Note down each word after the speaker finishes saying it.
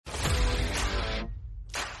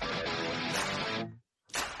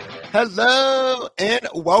Hello and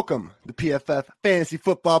welcome to PFF Fantasy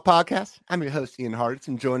Football Podcast. I'm your host, Ian Hartitz,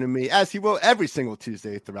 and joining me, as he will every single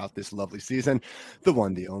Tuesday throughout this lovely season, the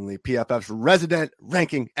one, the only PFF's resident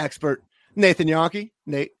ranking expert, Nathan Yonke.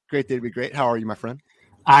 Nate, great day to be great. How are you, my friend?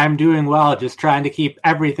 I'm doing well, just trying to keep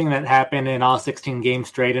everything that happened in all 16 games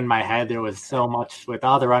straight in my head. There was so much with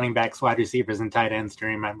all the running backs, wide receivers, and tight ends to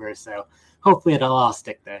remember, so hopefully it'll all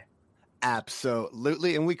stick there.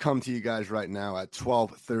 Absolutely. And we come to you guys right now at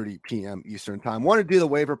 12:30 p.m. Eastern time. Want to do the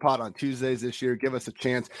waiver pot on Tuesdays this year, give us a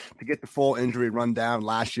chance to get the full injury rundown.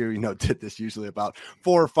 Last year, did this usually about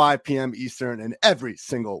 4 or 5 p.m. Eastern, and every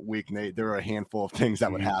single week, Nate, there are a handful of things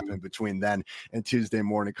that would happen between then and Tuesday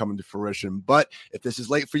morning coming to fruition. But if this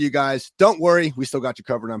is late for you guys, don't worry. We still got you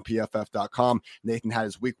covered on PFF.com. Nathan had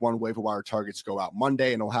his week 1 waiver wire targets go out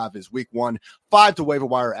Monday, and he'll have his week 1 5 to waiver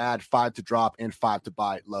wire add, 5 to drop, and 5 to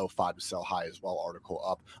buy low, 5 to sell high as well article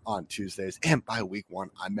up on Tuesdays. And by week 1,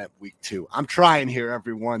 I meant week 2. I'm trying here,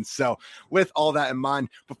 everyone. So with all that in mind,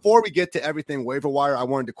 before we get to everything waiver wire, I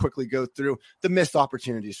wanted to quickly go through the missed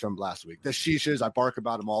opportunities from last week. The sheeshes, I bark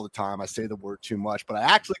about them all the time. I say the word too much, but I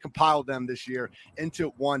actually compiled them this year into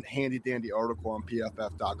one handy dandy article on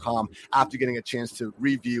PFF.com after getting a chance to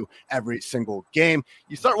review every single game.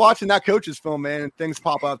 You start watching that coach's film, man, and things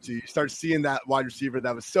pop up to you. You start seeing that wide receiver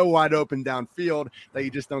that was so wide open downfield that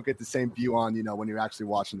you just don't get the same view on, when you're actually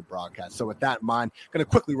watching the broadcast. So with that in mind, I'm going to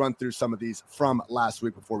quickly run through some of these from last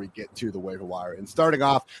week before we get to the waiver wire. And starting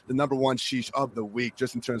off, the number one sheesh of the week,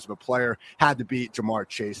 just in terms of a player, had to be Jamar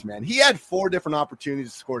Chase, man. He had 4 different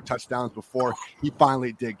opportunities to score touchdowns before he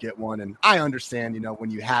finally did get one. And I understand, when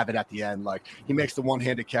you have it at the end, like he makes the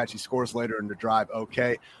one-handed catch, he scores later in the drive.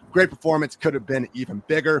 Okay. Great performance. Could have been even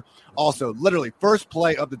bigger. Also, literally first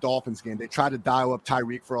play of the Dolphins game, they tried to dial up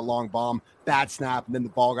Tyreek for a long bomb. Bad snap, and then the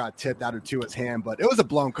ball got tipped out of Tua's hand, but it was a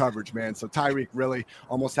blown coverage, man. So Tyreek really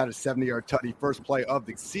almost had a 70-yard tutty first play of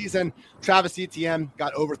the season. Travis Etienne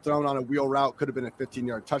got overthrown on a wheel route, could have been a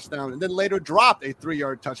 15-yard touchdown, and then later dropped a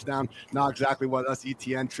 3-yard touchdown. Not exactly what us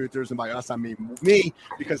Etienne truthers, and by us I mean me,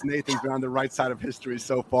 because Nathan's been on the right side of history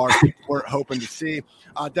so far. We're hoping to see.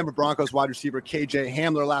 Denver Broncos wide receiver KJ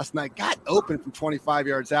Hamler last night got open from 25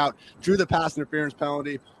 yards out, drew the pass interference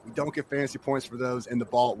penalty. We don't get fantasy points for those, and the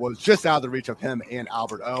ball was just out of the reach of him and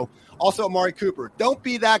Albert O. Also, Amari Cooper. Don't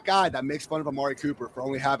be that guy that makes fun of Amari Cooper for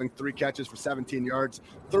only having 3 catches for 17 yards.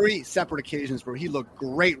 3 separate occasions where he looked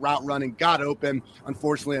great route running, got open.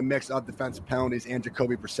 Unfortunately, a mix of defensive penalties, and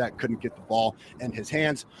Jacoby Brissett couldn't get the ball in his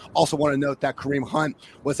hands. Also want to note that Kareem Hunt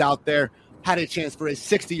was out there, had a chance for a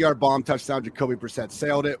 60-yard bomb touchdown. Jacoby Brissett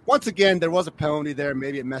sailed it. Once again, there was a penalty there.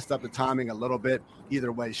 Maybe it messed up the timing a little bit.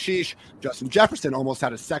 Either way, sheesh. Justin Jefferson almost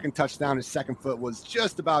had a second touchdown. His second foot was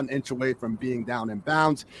just about an inch away from being down in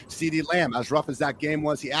bounds. CeeDee Lamb, as rough as that game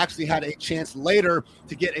was, he actually had a chance later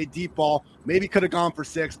to get a deep ball. Maybe could have gone for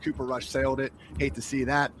 6. Cooper Rush sailed it. Hate to see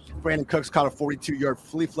that. Brandon Cooks caught a 42-yard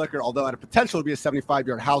flea flicker, although had a potential to be a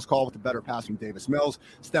 75-yard house call with a better pass from Davis Mills.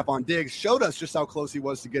 Stephon Diggs showed us just how close he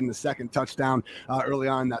was to getting the second touchdown early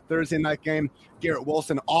on in that Thursday night game. Garrett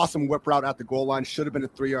Wilson, awesome whip route at the goal line. Should have been a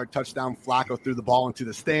 3-yard touchdown. Flacco threw the ball into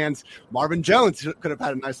the stands. Marvin Jones could have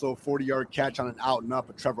had a nice little 40-yard catch on an out and up,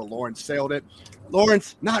 but Trevor Lawrence sailed it.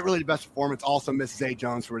 Lawrence, not really the best performance. Also missed Zay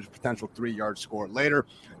Jones for his potential 3-yard score later.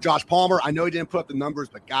 Josh Palmer, I know he didn't put up the numbers,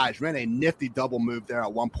 but guys, ran a nifty double move there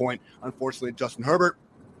at one point. Unfortunately, Justin Herbert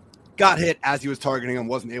got hit as he was targeting him,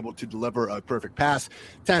 wasn't able to deliver a perfect pass.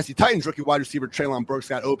 Tennessee Titans rookie wide receiver Treylon Burks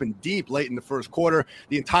got open deep late in the first quarter.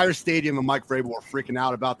 The entire stadium and Mike Vrabel were freaking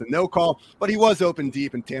out about the no call, but he was open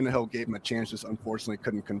deep, and Tannehill gave him a chance, just unfortunately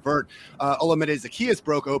couldn't convert. Olamide Zaccheaus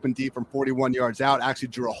broke open deep from 41 yards out, actually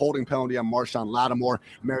drew a holding penalty on Marshawn Lattimore.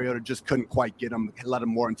 Mariota just couldn't quite get him, let him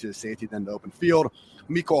more into the safety than the open field.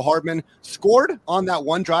 Mecole Hardman scored on that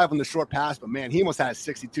one drive on the short pass, but man, he almost had a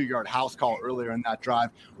 62-yard house call earlier in that drive.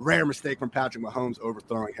 Rare mistake from Patrick Mahomes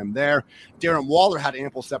overthrowing him there. Darren Waller had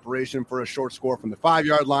ample separation for a short score from the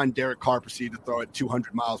 5-yard line. Derek Carr proceeded to throw it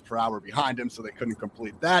 200 miles per hour behind him, so they couldn't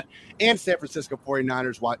complete that. And San Francisco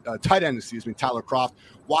 49ers tight end, Tyler Kroft,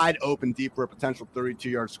 wide open deep for a potential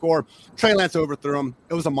 32-yard score. Trey Lance overthrew him.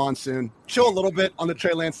 It was a monsoon. Chill a little bit on the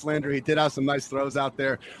Trey Lance slander. He did have some nice throws out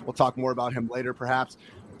there. We'll talk more about him later, perhaps.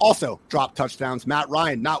 Also, drop touchdowns. Matt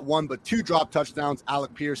Ryan, not 1, but 2 drop touchdowns.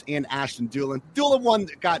 Alec Pierce and Ashton Dulin. Dulin one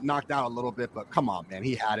got knocked out a little bit, but come on, man.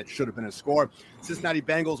 He had it. Should have been a score. Cincinnati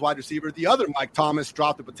Bengals wide receiver, the other Mike Thomas,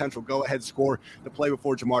 dropped a potential go-ahead score. The play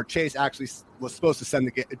before Jamar Chase actually was supposed to send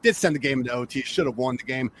the game. It did send the game into OT. Should have won the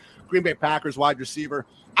game. Green Bay Packers wide receiver.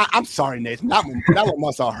 I'm sorry, Nathan. That one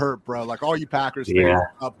must have hurt, bro. Like all you Packers fans,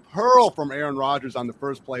 a pearl from Aaron Rodgers on the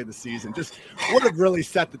first play of the season just would have really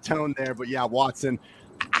set the tone there. But yeah, Watson,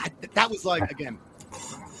 that was like, again,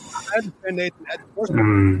 I understand Nathan, the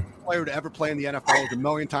worst player to ever play in the NFL is a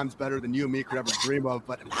million times better than you and me could ever dream of.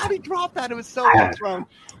 But how did he drop that? It was so overthrown.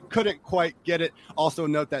 Couldn't quite get it. Also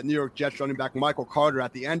note that New York Jets running back Michael Carter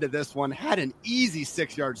at the end of this one had an easy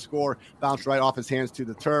 6-yard score, bounced right off his hands to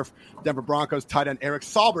the turf. Denver Broncos tight end Eric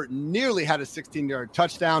Saubert nearly had a 16-yard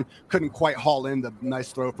touchdown. Couldn't quite haul in the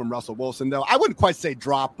nice throw from Russell Wilson, though. I wouldn't quite say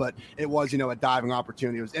drop, but it was, a diving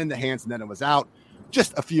opportunity. It was in the hands and then it was out.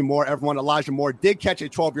 Just a few more. Everyone, Elijah Moore did catch a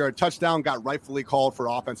 12-yard touchdown, got rightfully called for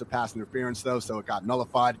offensive pass interference, though, so it got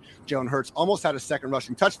nullified. Jalen Hurts almost had a second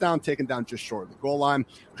rushing touchdown, taken down just short of the goal line.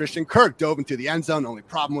 Christian Kirk dove into the end zone. Only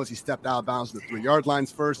problem was he stepped out of bounds to the 3-yard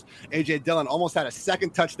lines first. A.J. Dillon almost had a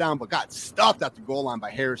second touchdown, but got stuffed at the goal line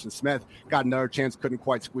by Harrison Smith. Got another chance, couldn't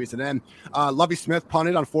quite squeeze it in. Lovie Smith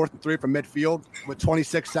punted on 4th and 3 from midfield with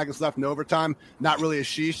 26 seconds left in overtime. Not really a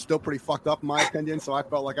sheesh, still pretty fucked up in my opinion, so I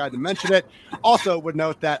felt like I had to mention it. Also would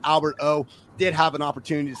note that Albert O did have an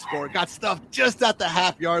opportunity to score. Got stuffed just at the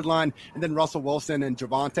half-yard line, and then Russell Wilson and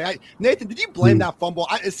Javonte. Nathan, did you blame that fumble?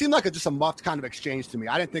 It seemed like just a muffed kind of exchange to me.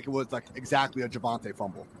 I didn't think it was like exactly a Javonte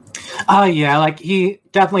fumble. Yeah, like he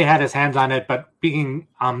definitely had his hands on it, but being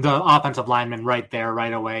the offensive lineman right there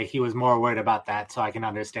right away, he was more worried about that, so I can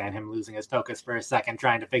understand him losing his focus for a second,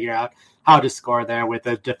 trying to figure out how to score there with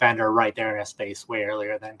the defender right there in his face way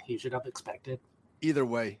earlier than he should have expected. Either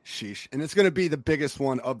way, sheesh. And it's going to be the biggest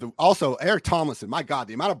one of the – also, Eric Tomlinson, my God,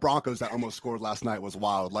 the amount of Broncos that almost scored last night was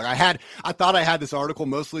wild. Like I thought I had this article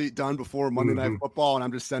mostly done before Monday Night Football, and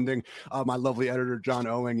I'm just sending my lovely editor, John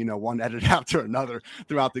Owing, one edit after another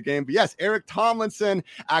throughout the game. But yes, Eric Tomlinson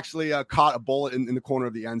actually caught a bullet in the corner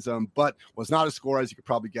of the end zone, but was not a score, as you could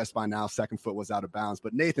probably guess by now. Second foot was out of bounds.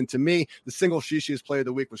 But Nathan, to me, the single sheeshiest play of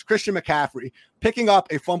the week was Christian McCaffrey picking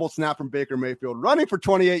up a fumbled snap from Baker Mayfield, running for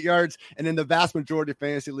 28 yards, and in the vast majority of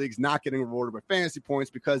fantasy leagues not getting rewarded with fantasy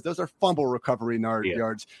points because those are fumble recovery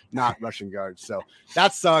yards, not rushing yards. So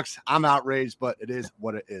that sucks. I'm outraged, but it is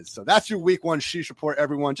what it is. So that's your week 1 sheesh report,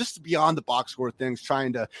 everyone. Just beyond the box score things,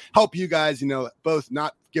 trying to help you guys, both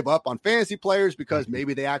not give up on fantasy players because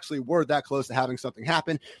maybe they actually were that close to having something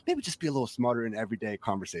happen. Maybe just be a little smarter in everyday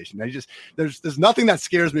conversation. There's nothing that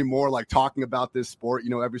scares me more like talking about this sport,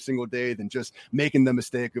 every single day than just making the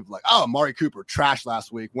mistake of like, oh, Amari Cooper trashed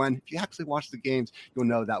last week, when if you actually watch the games, you'll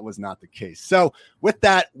know that was not the case. So with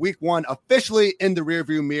that, week 1 officially in the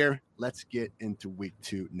rearview mirror. Let's get into week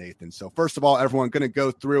 2, Nathan. So first of all, everyone, going to go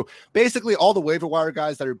through basically all the waiver wire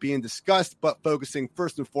guys that are being discussed, but focusing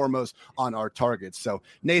first and foremost on our targets. So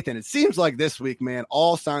Nathan, it seems like this week, man,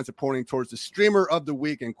 all signs are pointing towards the streamer of the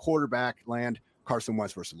week in quarterback land, Carson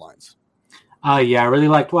Wentz versus the Lions. Yeah, I really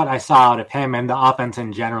liked what I saw out of him and the offense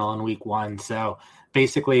in general in week 1. So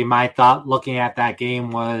basically my thought looking at that game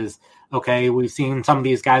was, okay, we've seen some of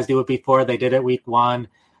these guys do it before. They did it week 1.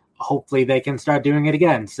 Hopefully they can start doing it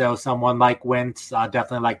again. So someone like Wentz,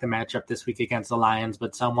 definitely like the matchup this week against the Lions,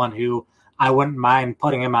 but someone who I wouldn't mind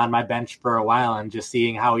putting him on my bench for a while and just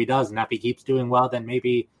seeing how he does. And if he keeps doing well, then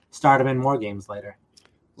maybe start him in more games later.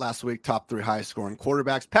 Last week, top 3 highest scoring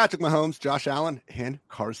quarterbacks, Patrick Mahomes, Josh Allen, and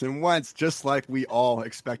Carson Wentz, just like we all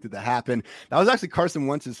expected to happen. That was actually Carson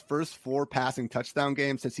Wentz's first 4 passing touchdown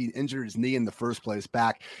games since he injured his knee in the first place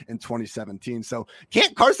back in 2017. So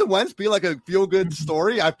can't Carson Wentz be like a feel-good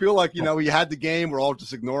story? I feel like, he had the game. We're all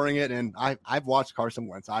just ignoring it. And I've watched Carson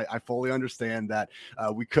Wentz. I fully understand that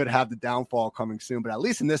we could have the downfall coming soon. But at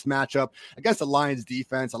least in this matchup against the Lions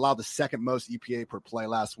defense, allowed the second most EPA per play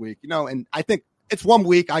last week. And I think it's 1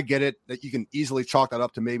 week. I get it that you can easily chalk that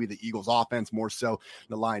up to maybe the Eagles offense more so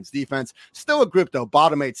than the Lions defense. Still a group though.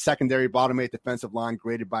 Bottom 8 secondary, bottom 8 defensive line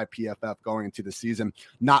graded by PFF going into the season.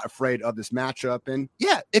 Not afraid of this matchup. And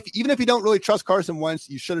yeah, even if you don't really trust Carson Wentz,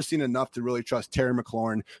 you should have seen enough to really trust Terry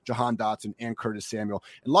McLaurin, Jahan Dotson, and Curtis Samuel.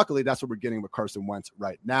 And luckily that's what we're getting with Carson Wentz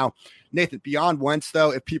right now. Nathan, beyond Wentz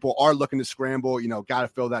though, if people are looking to scramble, got to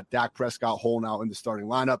fill that Dak Prescott hole now in the starting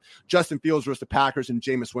lineup. Justin Fields versus the Packers and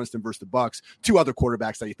Jameis Winston versus the Bucks. 2 other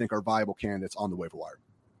quarterbacks that you think are viable candidates on the waiver wire.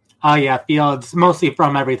 Yeah, Fields, mostly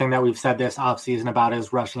from everything that we've said this offseason about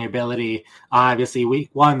his rushing ability. Obviously, week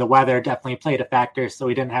 1, the weather definitely played a factor, so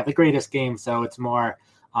he didn't have the greatest game. So it's more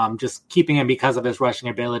just keeping him because of his rushing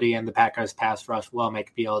ability, and the Packers pass rush will make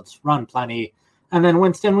Fields run plenty. And then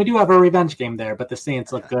Winston, we do have a revenge game there, but the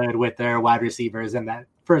Saints look good with their wide receivers in that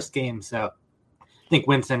first game. So I think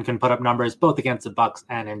Winston can put up numbers both against the Bucs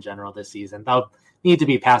and in general this season. They'll need to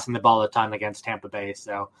be passing the ball a ton against Tampa Bay,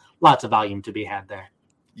 so lots of volume to be had there.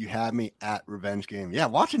 You had me at revenge game. Yeah,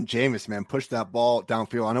 watching Jameis, man, push that ball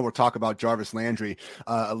downfield. I know we'll talk about Jarvis Landry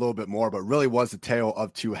a little bit more, but really was the tale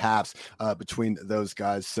of two halves between those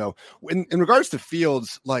guys. So in regards to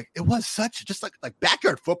Fields, like it was such just like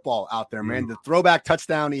backyard football out there, man. The throwback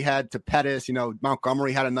touchdown he had to Pettis,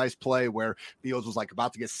 Montgomery had a nice play where Fields was like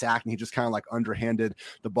about to get sacked and he just kind of like underhanded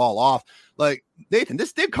the ball off. Like, Nathan,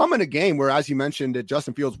 this did come in a game where, as you mentioned, that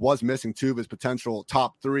Justin Fields was missing two of his potential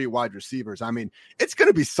top three wide receivers. I mean, it's going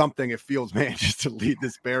to be something if Fields manages to lead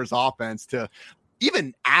this Bears offense to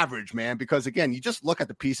even average, man, because again, you just look at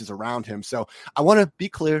the pieces around him. So I want to be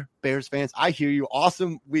clear, Bears fans, I hear you.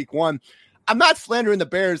 Awesome week one. I'm not slandering the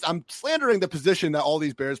Bears. I'm slandering the position that all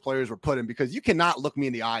these Bears players were put in, because you cannot look me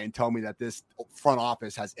in the eye and tell me that this front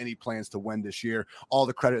office has any plans to win this year. All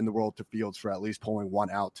the credit in the world to Fields for at least pulling one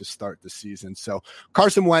out to start the season. So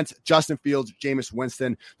Carson Wentz, Justin Fields, Jameis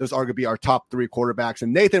Winston, those are going to be our top three quarterbacks.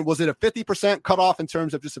 And Nathan, was it a 50% cutoff in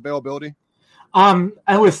terms of just availability?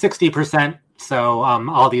 It was 60%. So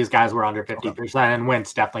all these guys were under 50%, and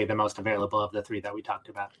Wentz definitely the most available of the three that we talked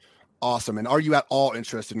about. Awesome. And are you at all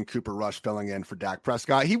interested in Cooper Rush filling in for Dak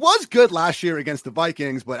Prescott? He was good last year against the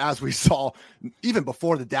Vikings, but as we saw, even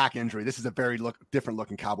before the Dak injury, this is a very different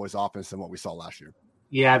looking Cowboys offense than what we saw last year.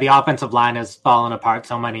 Yeah, the offensive line has fallen apart.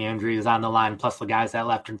 So many injuries on the line, plus the guys that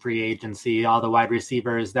left in free agency, all the wide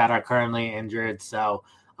receivers that are currently injured. So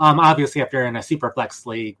obviously, if you're in a super flex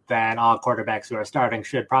league, then all quarterbacks who are starting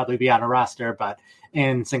should probably be on a roster. But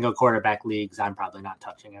in single quarterback leagues, I'm probably not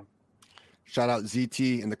touching him. Shout out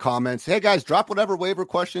ZT in the comments. Hey, guys, drop whatever waiver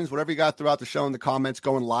questions, whatever you got throughout the show in the comments.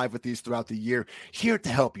 Going live with these throughout the year. Here to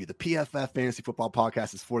help you. The PFF Fantasy Football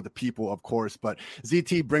Podcast is for the people, of course. But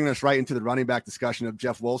ZT bringing us right into the running back discussion of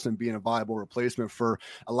Jeff Wilson being a viable replacement for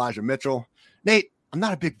Elijah Mitchell. Nate, I'm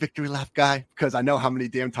not a big victory lap guy because I know how many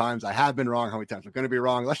damn times I have been wrong, how many times I'm going to be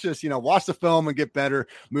wrong. Let's just, watch the film and get better,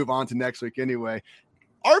 move on to next week anyway.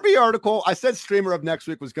 RB article, I said streamer of next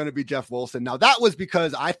week was going to be Jeff Wilson. Now, that was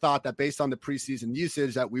because I thought that based on the preseason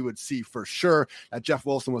usage that we would see for sure that Jeff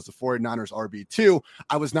Wilson was the 49ers RB2.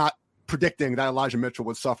 I was not predicting that Elijah Mitchell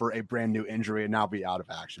would suffer a brand new injury and now be out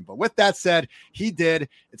of action. But with that said, he did.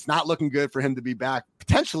 It's not looking good for him to be back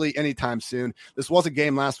potentially anytime soon. This was a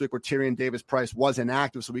game last week where Tyrion Davis-Price was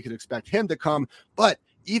inactive, so we could expect him to come. But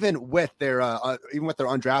even with their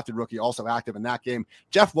undrafted rookie also active in that game,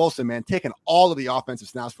 Jeff Wilson, man, taking all of the offensive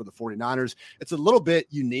snaps for the 49ers. It's a little bit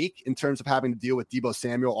unique in terms of having to deal with Deebo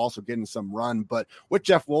Samuel also getting some run. But with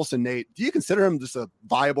Jeff Wilson, Nate, do you consider him just a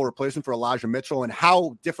viable replacement for Elijah Mitchell? And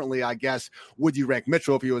how differently, I guess, would you rank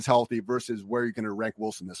Mitchell if he was healthy versus where you're going to rank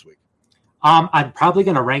Wilson this week? I'm probably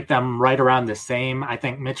going to rank them right around the same. I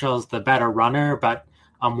think Mitchell's the better runner, but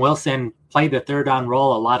Wilson played the third down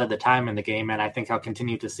role a lot of the time in the game, and I think I'll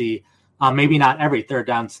continue to see maybe not every third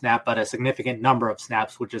down snap, but a significant number of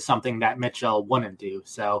snaps, which is something that Mitchell wouldn't do.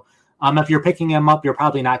 So if you're picking him up, you're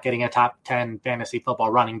probably not getting a top 10 fantasy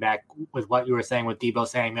football running back with what you were saying with Deebo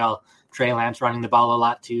Samuel, Trey Lance running the ball a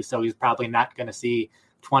lot too. So he's probably not going to see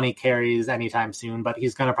 20 carries anytime soon, but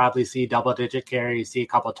he's going to probably see double-digit carries, see a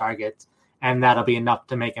couple targets, and that'll be enough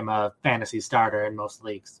to make him a fantasy starter in most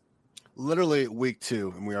leagues. Literally week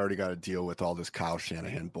 2, and we already got to deal with all this Kyle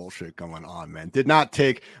Shanahan bullshit going on, man. Did not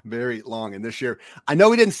take very long in this year. I know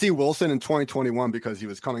we didn't see Wilson in 2021 because he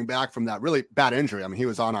was coming back from that really bad injury. I mean, he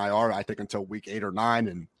was on IR, I think, until week 8 or 9,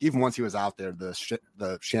 and even once he was out there,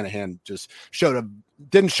 the Shanahan just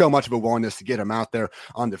didn't show much of a willingness to get him out there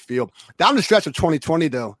on the field. Down the stretch of 2020,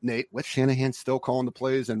 though, Nate, with Shanahan still calling the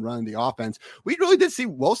plays and running the offense, we really did see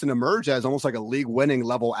Wilson emerge as almost like a league-winning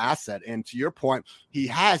level asset. And to your point, he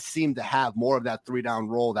has seemed to have more of that three-down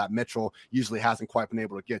role that Mitchell usually hasn't quite been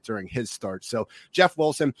able to get during his start. So Jeff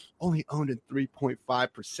Wilson only owned in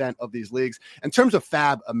 3.5% of these leagues. In terms of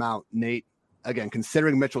fab amount, Nate, again,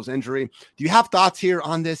 considering Mitchell's injury, do you have thoughts here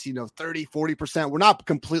on this, 30, 40%? We're not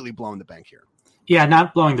completely blowing the bank here. Yeah,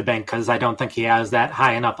 not blowing the bank because I don't think he has that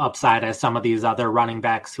high enough upside as some of these other running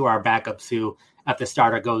backs who are backups who, if the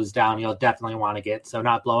starter goes down, you'll definitely want to get. So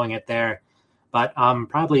not blowing it there. But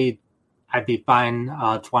probably I'd be fine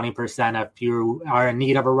 20% if you are in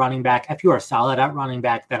need of a running back. If you are solid at running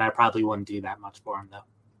back, then I probably wouldn't do that much for him, though.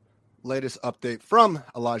 Latest update from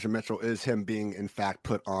Elijah Mitchell is him being, in fact,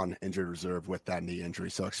 put on injured reserve with that knee injury.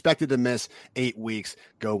 So expected to miss 8 weeks.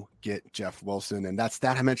 Go get Jeff Wilson. And that's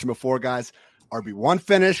that I mentioned before, guys. RB1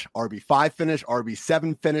 finish, RB5 finish,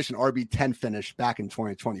 RB7 finish, and RB10 finish back in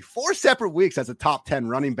 2020. 4 separate weeks as a top 10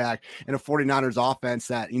 running back in a 49ers offense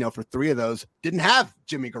that, for 3 of those didn't have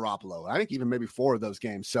Jimmy Garoppolo. I think even maybe 4 of those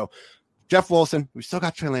games. So Jeff Wilson, we still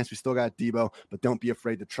got Trey Lance, we still got Deebo, but don't be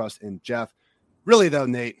afraid to trust in Jeff. Really, though,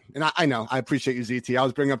 Nate, and I know I appreciate you, ZT. I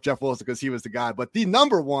was bringing up Jeff Wilson because he was the guy, but the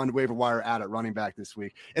number one waiver wire ad at running back this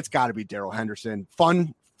week, it's got to be Darrell Henderson.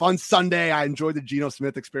 Fun Sunday. I enjoyed the Geno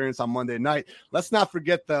Smith experience on Monday night. Let's not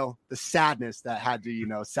forget, though, the sadness that had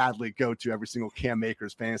to, sadly go to every single Cam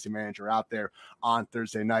Akers fantasy manager out there on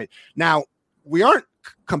Thursday night. Now, we aren't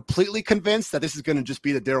completely convinced that this is going to just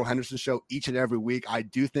be the Darrell Henderson show each and every week. I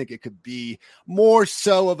do think it could be more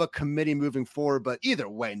so of a committee moving forward, but either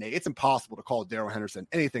way, Nate, it's impossible to call Darrell Henderson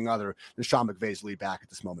anything other than Sean McVay's lead back at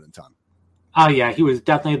this moment in time. Oh, yeah, he was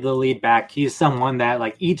definitely the lead back. He's someone that,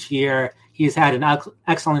 like, each year he's had an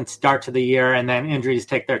excellent start to the year, and then injuries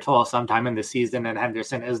take their toll sometime in the season, and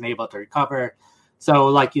Henderson isn't able to recover. So,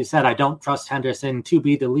 like you said, I don't trust Henderson to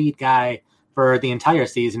be the lead guy for the entire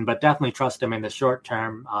season, but definitely trust him in the short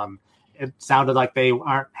term. It sounded like they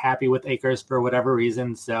aren't happy with Akers for whatever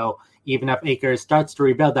reason. So even if Akers starts to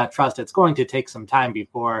rebuild that trust, it's going to take some time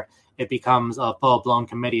before it becomes a full-blown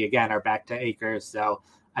committee again or back to Akers. So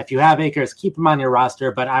if you have Akers, keep him on your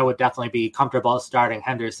roster, but I would definitely be comfortable starting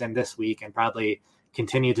Henderson this week and probably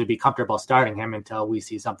continue to be comfortable starting him until we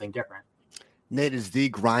see something different. Nate is the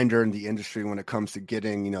grinder in the industry when it comes to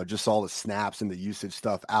getting, just all the snaps and the usage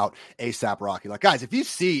stuff out ASAP Rocky. Like, guys, if you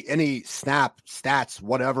see any snap stats,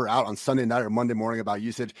 whatever, out on Sunday night or Monday morning about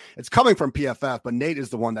usage, it's coming from PFF, but Nate is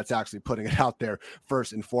the one that's actually putting it out there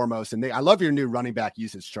first and foremost. And Nate, I love your new running back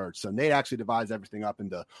usage chart. So Nate actually divides everything up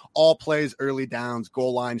into all plays, early downs,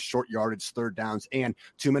 goal line, short yardage, third downs, and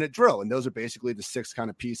 2-minute drill. And those are basically the 6 kind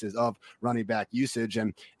of pieces of running back usage.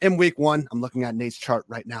 And in week 1, I'm looking at Nate's chart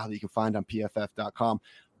right now that you can find on PFF.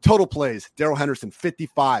 Total plays, Darrell Henderson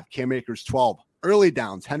 55, Cam Akers 12. Early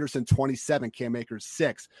downs, Henderson 27, Cam Akers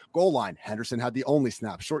 6. Goal line, Henderson had the only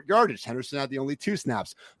snap. Short yardage, Henderson had the only 2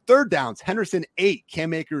 snaps. Third downs, Henderson 8,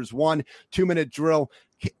 Cam Akers 1. 2-minute drill,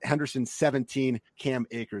 Henderson 17, Cam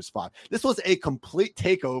Akers 5. This was a complete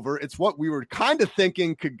takeover. It's what we were kind of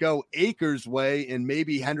thinking could go Akers' way, and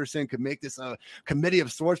maybe Henderson could make this a committee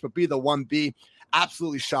of sorts, but be the 1B.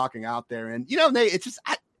 Absolutely shocking out there. And, Nate, it's just...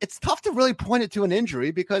 it's tough to really point it to an injury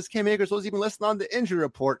because Cam Akers was even listed on the injury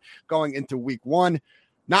report going into week 1.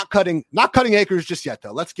 Not cutting Akers just yet,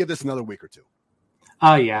 though. Let's give this another week or two.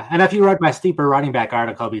 Oh, yeah. And if you read my sleeper running back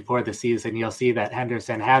article before the season, you'll see that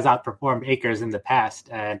Henderson has outperformed Akers in the past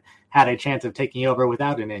and had a chance of taking over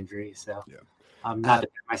without an injury. So I'm not to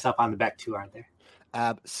pat myself on the back too, aren't there?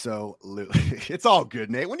 Absolutely. It's all good,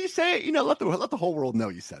 Nate. When you say it, let the whole world know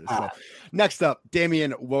you said it. So next up,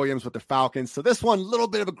 Damian Williams with the Falcons. So this one, a little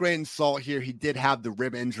bit of a grain of salt here. He did have the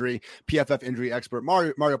rib injury. PFF injury expert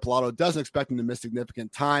Mario Pilato doesn't expect him to miss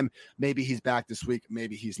significant time. Maybe he's back this week.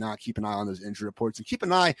 Maybe he's not. Keep an eye on those injury reports and keep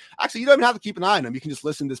an eye. Actually, you don't even have to keep an eye on them. You can just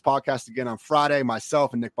listen to this podcast again on Friday.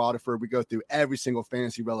 Myself and Nick Bodiford, we go through every single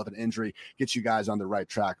fantasy relevant injury, get you guys on the right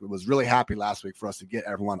track. It was really happy last week for us to get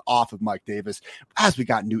everyone off of Mike Davis as we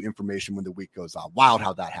got new information when the week goes on. Wild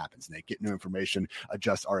how that happens, Nate. Get new information,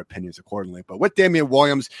 adjust our opinions accordingly. But with Damian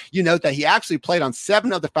Williams, you note that he actually played on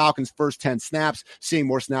 7 of the Falcons' first 10 snaps, seeing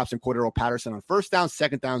more snaps than Cordero Patterson on first downs,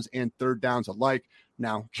 second downs, and third downs alike.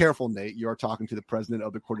 Now, careful, Nate. You are talking to the president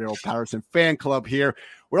of the Cordero Patterson fan club here.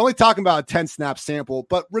 We're only talking about a 10-snap sample,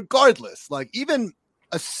 but regardless, even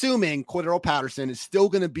assuming Cordero Patterson is still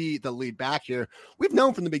going to be the lead back here, we've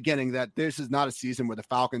known from the beginning that this is not a season where the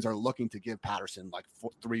Falcons are looking to give Patterson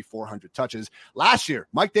 400 touches. Last year,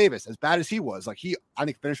 Mike Davis, as bad as he was, I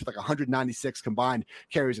think finished with 196 combined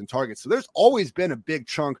carries and targets. So there's always been a big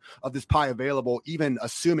chunk of this pie available, even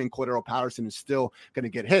assuming Cordero Patterson is still going to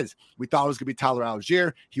get his. We thought it was going to be Tyler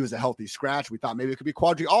Algier. He was a healthy scratch. We thought maybe it could be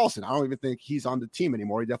Quadri Allison. I don't even think he's on the team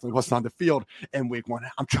anymore. He definitely wasn't on the field in week 1.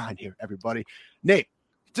 I'm trying here, everybody. Nate,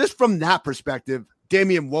 just from that perspective,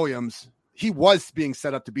 Damian Williams, he was being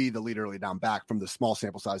set up to be the lead early down back from the small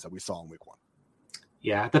sample size that we saw in week 1.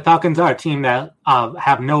 Yeah, the Falcons are a team that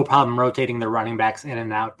have no problem rotating their running backs in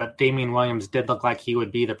and out, but Damian Williams did look like he would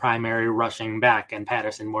be the primary rushing back and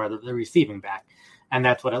Patterson more the receiving back. And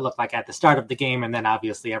that's what it looked like at the start of the game, and then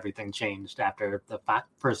obviously everything changed after the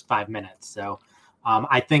first 5 minutes. So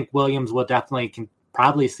I think Williams will definitely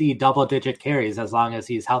probably see double-digit carries as long as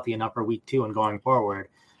he's healthy enough for week 2 and going forward.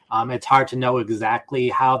 It's hard to know exactly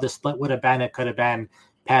how the split would have been. It could have been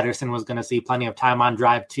Patterson was going to see plenty of time on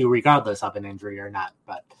drive 2 regardless of an injury or not.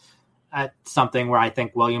 But that's something where I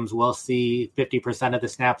think Williams will see 50% of the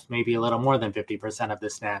snaps, maybe a little more than 50% of the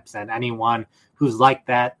snaps. And anyone who's like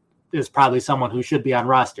that is probably someone who should be on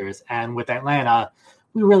rosters. And with Atlanta,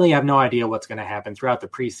 we really have no idea what's going to happen throughout the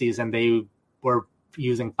preseason. They were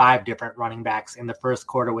using 5 different running backs in the first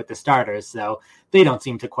quarter with the starters. So they don't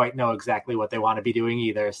seem to quite know exactly what they want to be doing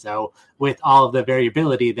either. So with all of the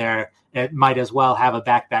variability there, it might as well have a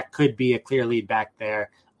back that could be a clear lead back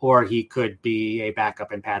there, or he could be a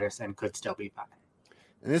backup and Patterson could still be fine.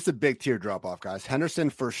 And it's a big tier drop off, guys.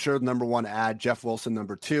 Henderson for sure, number 1 ad. Jeff Wilson,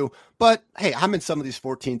 number 2. But hey, I'm in some of these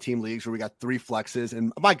 14 team leagues where we got 3 flexes.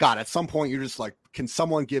 And my God, at some point, you're just like, can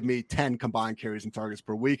someone give me 10 combined carries and targets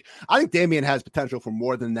per week? I think Damian has potential for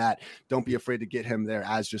more than that. Don't be afraid to get him there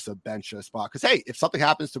as just a bench spot. Because, hey, if something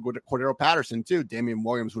happens to Cordero Patterson, too, Damian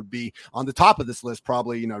Williams would be on the top of this list,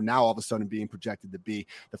 probably, now all of a sudden being projected to be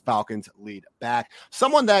the Falcons' lead back.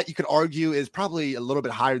 Someone that you could argue is probably a little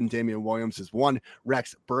bit higher than Damian Williams is one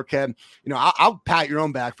Rex Burkhead. I'll pat your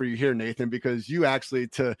own back for you here, Nathan, because you actually,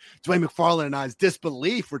 to Dwayne McFarland and I's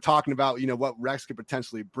disbelief, we're talking about, what Rex could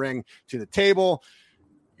potentially bring to the table.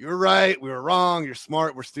 You're right. We were wrong. You're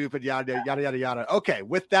smart. We're stupid. Yada, yada, yada, yada. Okay.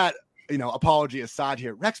 With that, apology aside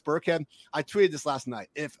here, Rex Burkhead, I tweeted this last night.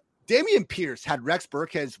 If Dameon Pierce had Rex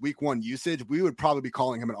Burkhead's week 1 usage, we would probably be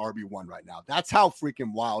calling him an RB1 right now. That's how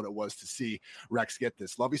freaking wild it was to see Rex get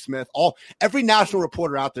this. Lovie Smith, every national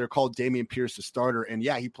reporter out there called Dameon Pierce a starter. And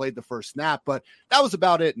yeah, he played the first snap, but that was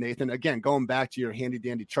about it, Nathan. Again, going back to your handy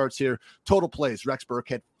dandy charts here, total plays, Rex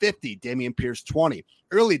Burkhead 50, Dameon Pierce 20.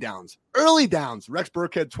 Early downs, Rex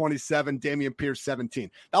Burkhead 27, Dameon Pierce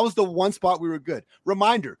 17. That was the one spot we were good.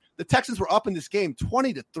 Reminder, the Texans were up in this game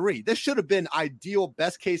 20-3. This should have been ideal,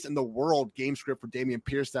 best case in the world game script for Dameon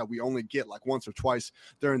Pierce that we only get like once or twice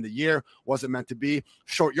during the year. Wasn't meant to be.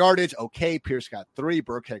 Short yardage, okay. Pierce got 3,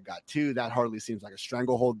 Burkhead got 2. That hardly seems like a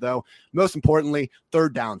stranglehold, though. Most importantly,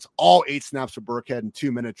 third downs, all 8 snaps for Burkhead and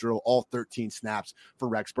 2-minute drill, all 13 snaps for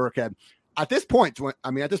Rex Burkhead. At this point,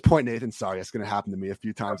 Nathan, sorry, it's going to happen to me a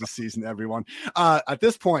few times this season, everyone. At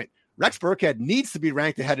this point, Rex Burkhead needs to be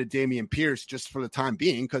ranked ahead of Dameon Pierce just for the time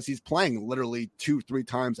being because he's playing literally 2-3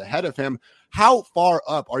 times ahead of him. How far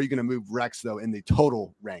up are you going to move Rex, though, in the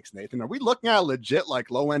total ranks, Nathan? Are we looking at a legit,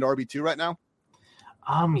 low-end RB2 right now?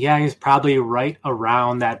 Yeah, he's probably right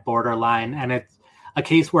around that borderline, and it's a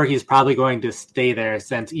case where he's probably going to stay there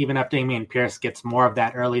since even if Dameon Pierce gets more of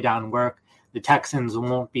that early down work, the Texans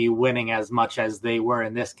won't be winning as much as they were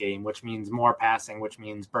in this game, which means more passing, which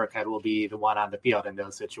means Burkhead will be the one on the field in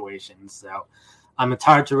those situations. So it's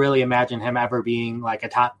hard to really imagine him ever being like a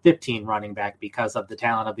top 15 running back because of the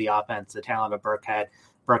talent of the offense, the talent of Burkhead.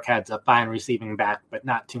 Burkhead's a fine receiving back, but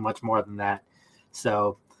not too much more than that.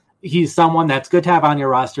 So he's someone that's good to have on your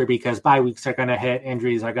roster because bye weeks are going to hit,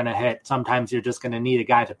 injuries are going to hit. Sometimes you're just going to need a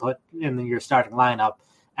guy to put in your starting lineup,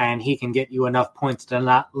 and he can get you enough points to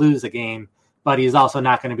not lose a game. But he's also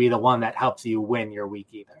not going to be the one that helps you win your week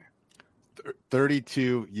either.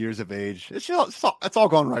 32 years of age. It's all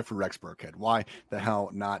going right for Rex Burkhead. Why the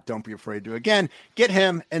hell not? Don't be afraid to, again, get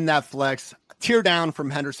him in that flex. Tear down from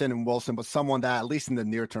Henderson and Wilson, but someone that, at least in the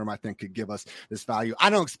near term, I think could give us this value. I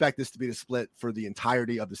don't expect this to be the split for the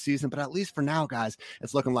entirety of the season, but at least for now, guys,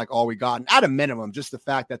 it's looking like all we got. And at a minimum, just the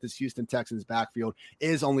fact that this Houston Texans backfield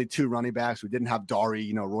is only 2 running backs. We didn't have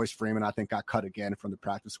Dari, Royce Freeman, I think, got cut again from the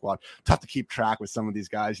practice squad. Tough to keep track with some of these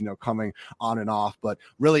guys, coming on and off, but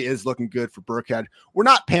really is looking good for Burkhead. We're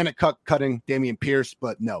not panic cutting Dameon Pierce,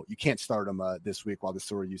 but no, you can't start him this week while the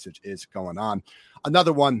story usage is going on.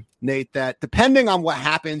 Another one, Nate, that depending on what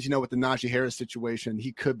happens, with the Najee Harris situation,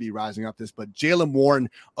 he could be rising up this, but Jaylen Warren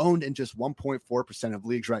owned in just 1.4% of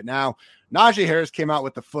leagues right now. Najee Harris came out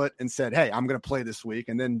with the foot and said, hey, I'm going to play this week.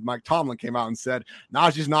 And then Mike Tomlin came out and said,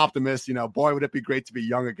 Najee's an optimist. Boy, would it be great to be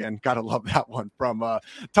young again. Got to love that one from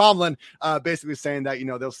Tomlin, basically saying that,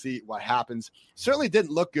 they'll see what happens. Certainly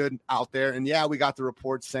didn't look good out there. And yeah, we got the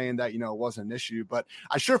reports saying that, it wasn't an issue, but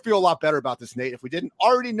I sure feel a lot better about this, Nate, if we didn't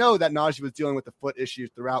already know that Najee was dealing with the foot issue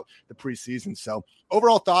throughout the preseason. So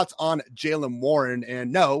overall thoughts on Jaylen Warren,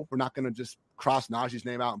 and no, we're not going to just cross Najee's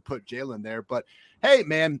name out and put Jaylen there, but hey,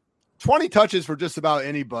 man, 20 touches for just about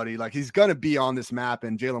anybody. He's going to be on this map,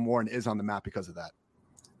 and Jaylen Warren is on the map because of that.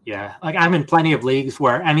 Yeah, I'm in plenty of leagues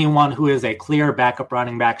where anyone who is a clear backup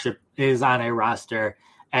running back is on a roster.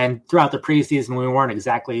 And throughout the preseason, we weren't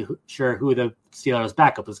exactly sure who the Steelers'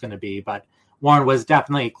 backup was going to be, but Warren was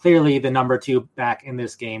definitely clearly the number 2 back in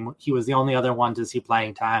this game. He was the only other one to see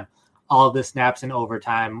playing time. All of the snaps in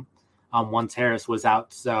overtime once Harris was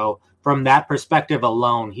out. So from that perspective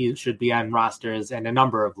alone, he should be on rosters in a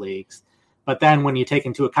number of leagues. But then when you take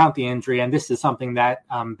into account the injury, and this is something that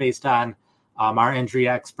based on our injury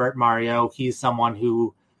expert, Mario, he's someone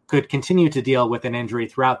who could continue to deal with an injury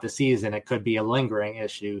throughout the season. It could be a lingering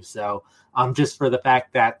issue. So just for the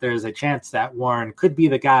fact that there's a chance that Warren could be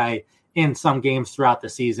the guy in some games throughout the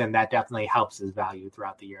season, that definitely helps his value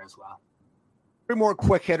throughout the year as well. Three more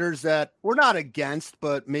quick hitters that we're not against,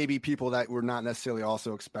 but maybe people that we're not necessarily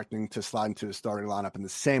also expecting to slide into the starting lineup in the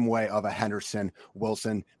same way of a Henderson,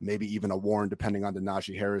 Wilson, maybe even a Warren, depending on the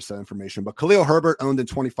Najee Harris information. But Khalil Herbert owned in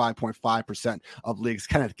 25.5% of leagues,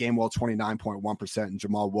 Kenneth Gainwell 29.1%, and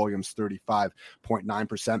Jamal Williams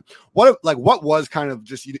 35.9%. What was kind of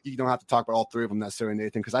just, you don't have to talk about all three of them necessarily,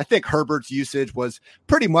 Nathan, because I think Herbert's usage was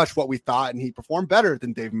pretty much what we thought, and he performed better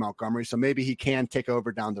than David Montgomery. So maybe he can take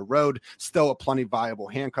over down the road. Still a plenty viable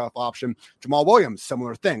handcuff option. Jamal Williams,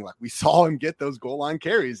 similar thing. Like we saw him get those goal line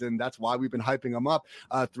carries, and that's why we've been hyping him up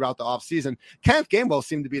throughout the offseason. Kenneth Gainwell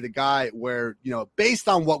seemed to be the guy where, based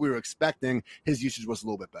on what we were expecting, his usage was a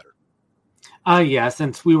little bit better. Yeah,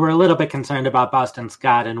 since we were a little bit concerned about Boston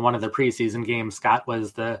Scott in one of the preseason games, Scott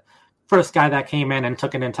was the first guy that came in and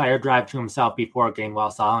took an entire drive to himself before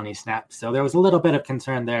Gainwell saw any snaps. So there was a little bit of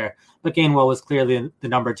concern there, but Gainwell was clearly the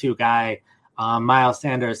number two guy. Miles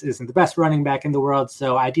Sanders isn't the best running back in the world,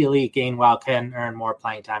 so ideally Gainwell can earn more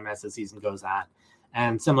playing time as the season goes on.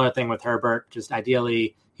 And similar thing with Herbert, just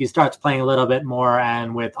ideally he starts playing a little bit more,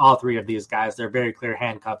 and with all three of these guys, they're very clear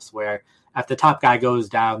handcuffs where if the top guy goes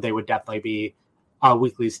down, they would definitely be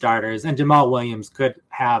weekly starters. And Jamal Williams could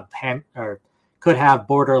have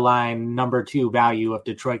borderline number two value if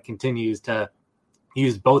Detroit continues to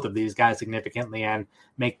use both of these guys significantly and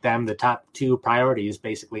make them the top two priorities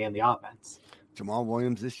basically in the offense. Jamal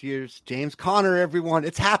Williams this year's James Conner, everyone.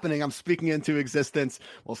 It's happening. I'm speaking into existence.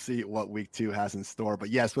 We'll see what week 2 has in store. But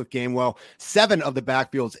yes, with Gainwell, 7 of the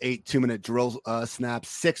backfield's 8 2-minute drill snaps,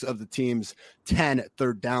 6 of the team's 10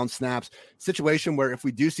 third down snaps. Situation where if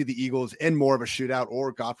we do see the Eagles in more of a shootout,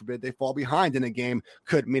 or God forbid they fall behind in a game,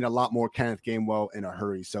 could mean a lot more Kenneth Gainwell in a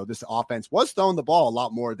hurry. So this offense was throwing the ball a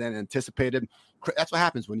lot more than anticipated. That's what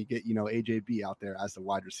happens when you get, AJB out there as the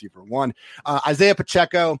wide receiver one. Isaiah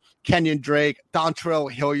Pacheco, Kenyon Drake,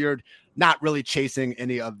 Dontrell Hilliard, not really chasing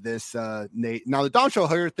any of this, Nate. Now, the Dontrell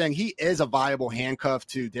Hilliard thing, he is a viable handcuff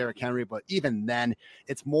to Derrick Henry, but even then,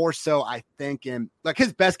 it's more so, I think, in like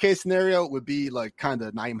his best case scenario would be like kind of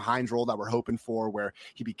the Nyheim Hines role that we're hoping for, where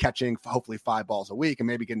he'd be catching hopefully 5 balls a week and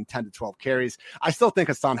maybe getting 10 to 12 carries. I still think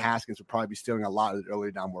Hassan Haskins would probably be stealing a lot of the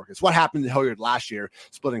early down work. It's what happened to Hilliard last year,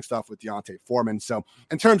 splitting stuff with Deontay Foreman. So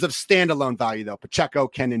in terms of standalone value, though, Pacheco,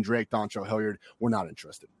 Kenyon Drake, Dontrell Hilliard, we're not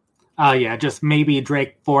interested. Yeah, just maybe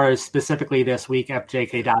Drake for specifically this week if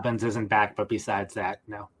J.K. Dobbins isn't back, but besides that,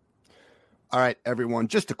 no. All right, everyone,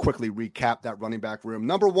 just to quickly recap that running back room.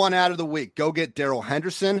 Number 1 out of the week, go get Darrell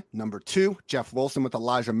Henderson. Number 2, Jeff Wilson with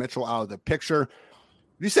Elijah Mitchell out of the picture.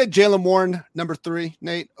 You said Jaylen Warren, number 3,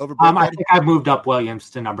 Nate, over I think I moved up Williams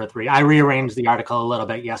to number 3. I rearranged the article a little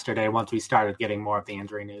bit yesterday once we started getting more of the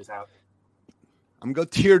injury news out. I'm going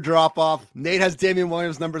to go teardrop off. Nate has Damian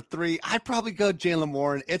Williams, number 3. I'd probably go Jaylen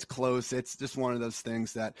Warren. It's close. It's just one of those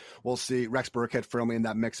things that we'll see. Rex Burkhead firmly in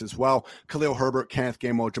that mix as well. Khalil Herbert, Kenneth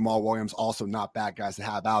Gainwell, Jamal Williams, also not bad guys to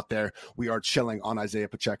have out there. We are chilling on Isaiah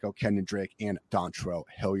Pacheco, Kenyon Drake, and Dontrell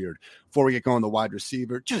Hilliard. Before we get going, the wide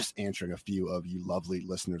receiver, just answering a few of you lovely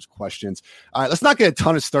listeners' questions. All right, let's not get a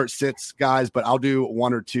ton of start sits, guys, but I'll do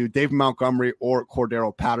 1 or 2. David Montgomery or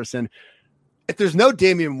Cordero Patterson. If there's no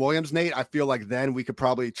Damian Williams, Nate, I feel like then we could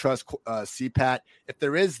probably trust CPAT. If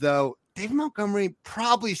there is, though, David Montgomery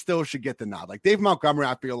probably still should get the nod. Like David Montgomery,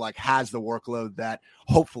 I feel like has the workload that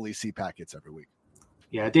hopefully CPAT gets every week.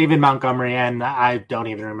 Yeah, David Montgomery, and I don't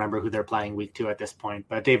even remember who they're playing week 2 at this point,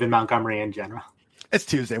 but David Montgomery in general. It's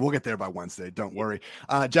Tuesday. We'll get there by Wednesday. Don't worry.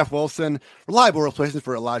 Jeff Wilson, reliable replacement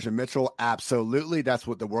for Elijah Mitchell. Absolutely. That's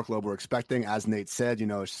what the workload we're expecting. As Nate said,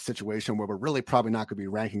 a situation where we're really probably not going to be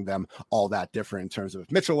ranking them all that different in terms of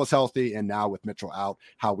if Mitchell was healthy and now with Mitchell out,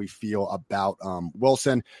 how we feel about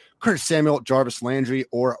Wilson. Curtis Samuel, Jarvis Landry,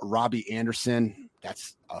 or Robbie Anderson.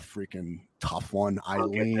 That's a freaking tough one.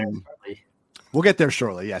 We'll get there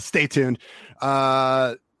shortly. Yeah, stay tuned.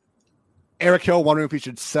 Eric Hill, wondering if he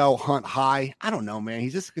should sell Hunt high. I don't know, man.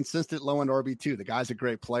 He's just a consistent low-end RB2. The guy's a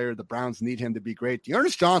great player. The Browns need him to be great.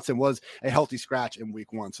 Dearness Johnson was a healthy scratch in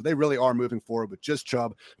week 1, so they really are moving forward with just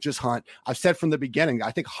Chubb, just Hunt. I've said from the beginning, I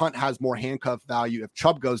think Hunt has more handcuff value if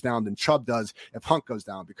Chubb goes down than Chubb does if Hunt goes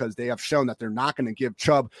down, because they have shown that they're not going to give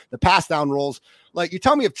Chubb the pass down roles. Like, you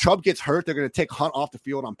tell me if Chubb gets hurt, they're going to take Hunt off the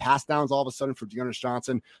field on pass downs all of a sudden for Dearness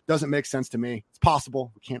Johnson. Doesn't make sense to me. It's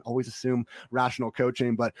possible. We can't always assume rational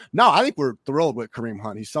coaching, but no, I think we're thrilled with Kareem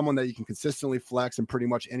Hunt. He's someone that you can consistently flex in pretty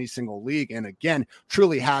much any single league. And again,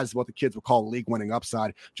 truly has what the kids would call league winning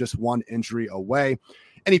upside, just one injury away.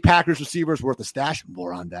 Any Packers receivers worth a stash?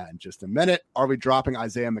 More on that in just a minute. Are we dropping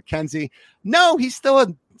Isaiah McKenzie? No, he's still a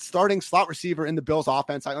starting slot receiver in the Bills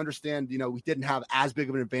offense. I understand, we didn't have as big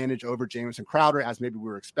of an advantage over Jamison Crowder as maybe we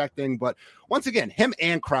were expecting. But once again, him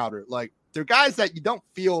and Crowder, like, they're guys that you don't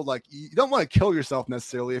feel like you don't want to kill yourself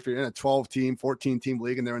necessarily if you're in a 12-team, 14-team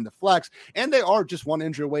league and they're in the flex. And they are just one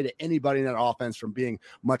injury away to anybody in that offense from being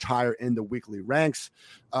much higher in the weekly ranks.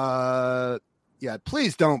 Yeah,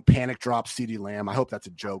 please don't panic drop CeeDee Lamb. I hope that's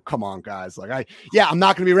a joke. Come on, guys. I'm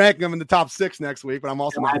not going to be ranking him in the top 6 next week, but I'm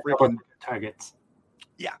also not freaking targets.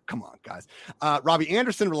 Yeah, come on, guys. Robbie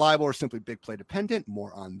Anderson, reliable or simply big play dependent?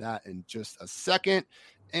 More on that in just a second.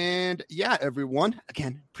 And yeah, everyone,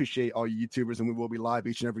 again, appreciate all you YouTubers, and we will be live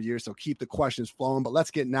each and every year, so keep the questions flowing. But let's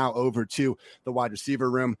get now over to the wide receiver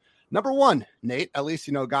room. Number one, Nate, at least,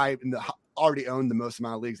 guy in the already owned the most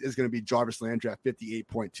amount of leagues is going to be Jarvis Landry at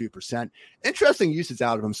 58.2%. Interesting usage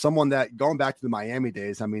out of him. Someone that, going back to the Miami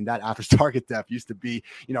days, I mean, that average target depth used to be,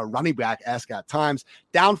 running back-esque at times.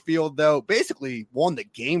 Downfield, though, basically won the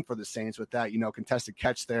game for the Saints with that, contested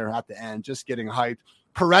catch there at the end, just getting hyped.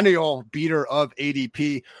 Perennial beater of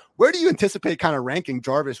ADP. Where do you anticipate kind of ranking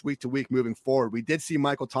Jarvis week to week moving forward? We did see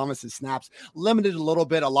Michael Thomas's snaps limited a little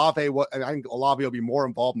bit. I think Olave will be more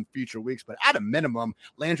involved in future weeks, but at a minimum,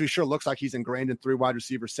 Landry sure looks like he's ingrained in 3 wide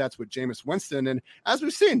receiver sets with Jameis Winston. And as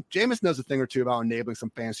we've seen, Jameis knows a thing or two about enabling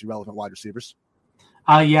some fantasy relevant wide receivers.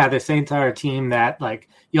 Yeah, the Saints are a team that,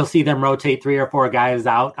 you'll see them rotate 3 or 4 guys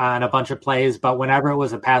out on a bunch of plays, but whenever it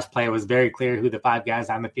was a pass play, it was very clear who the 5 guys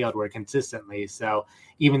on the field were consistently. So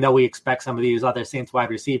even though we expect some of these other Saints wide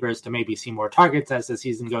receivers to maybe see more targets as the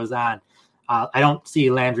season goes on, I don't see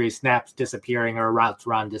Landry's snaps disappearing or routes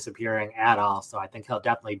run disappearing at all. So I think he'll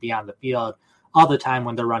definitely be on the field all the time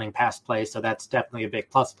when they're running pass plays. So that's definitely a big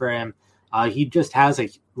plus for him. He just has a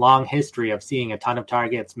long history of seeing a ton of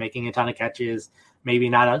targets, making a ton of catches. Maybe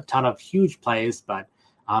not a ton of huge plays, but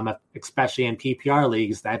especially in PPR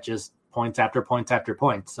leagues, that just points after points after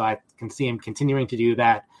points. So I can see him continuing to do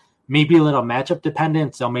that. Maybe a little matchup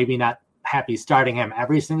dependent, so maybe not happy starting him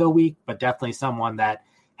every single week, but definitely someone that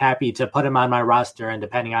happy to put him on my roster and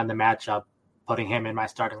depending on the matchup, putting him in my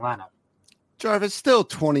starting lineup. Jarvis, still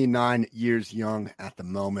 29 years young at the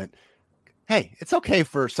moment. Hey, it's okay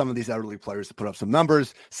for some of these elderly players to put up some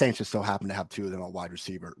numbers. Saints just so happen to have 2 of them at wide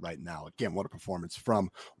receiver right now. Again, what a performance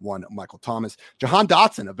from one Michael Thomas. Jahan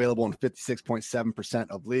Dotson, available in 56.7%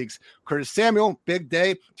 of leagues. Curtis Samuel, big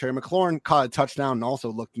day. Terry McLaurin caught a touchdown and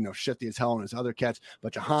also looked, shifty as hell in his other catch.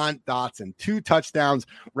 But Jahan Dotson, 2 touchdowns.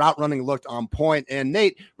 Route running looked on point. And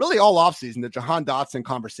Nate, really all offseason, the Jahan Dotson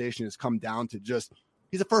conversation has come down to just,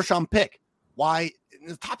 he's a first-round pick. Why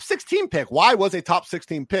the top 16 pick? Why was a top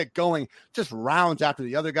 16 pick going just rounds after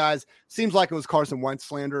the other guys? Seems like it was Carson Wentz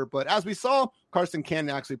slander, but as we saw, Carson can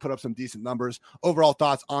actually put up some decent numbers. Overall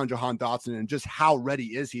thoughts on Jahan Dotson and just how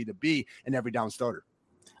ready is he to be an every down starter?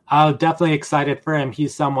 Definitely excited for him.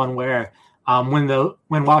 He's someone where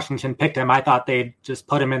when Washington picked him, I thought they'd just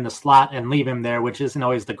put him in the slot and leave him there, which isn't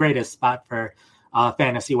always the greatest spot for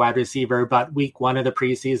fantasy wide receiver. But week 1 of the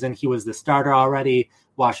preseason, he was the starter already.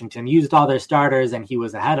 Washington used all their starters and he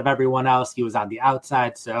was ahead of everyone else. He was on the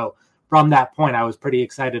outside. So from that point, I was pretty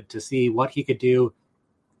excited to see what he could do.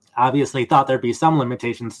 Obviously thought there'd be some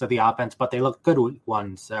limitations to the offense, but they looked good week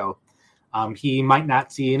 1. So he might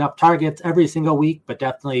not see enough targets every single week, but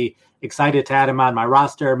definitely excited to add him on my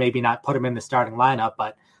roster. Maybe not put him in the starting lineup,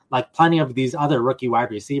 but like plenty of these other rookie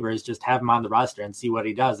wide receivers, just have him on the roster and see what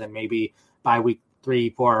he does. And maybe by week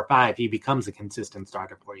 3, 4, or 5, he becomes a consistent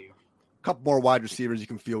starter for you. Couple more wide receivers you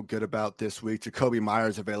can feel good about this week. Jacoby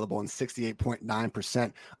Myers available in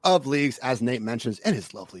 68.9% of leagues, as Nate mentions in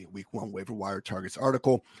his lovely week 1 waiver wire targets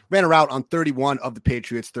article. Ran a route on 31 of the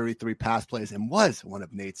Patriots' 33 pass plays and was one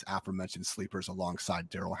of Nate's aforementioned sleepers alongside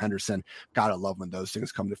Darrell Henderson. Gotta love when those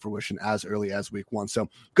things come to fruition as early as week 1. So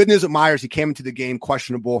good news with Myers. He came into the game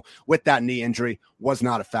questionable with that knee injury, was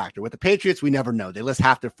not a factor. With the Patriots, we never know. They list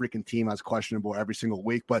half their freaking team as questionable every single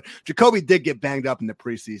week, but Jacoby did get banged up in the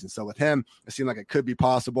preseason. So with him, it seemed like it could be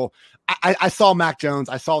possible. I saw Mac Jones.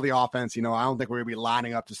 I saw the offense. I don't think we're going to be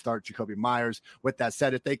lining up to start Jacoby Myers. With that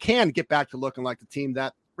said, if they can get back to looking like the team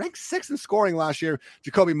that ranked 6th in scoring last year,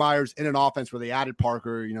 Jacoby Myers in an offense where they added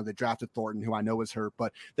Parker, they drafted Thornton, who I know was hurt,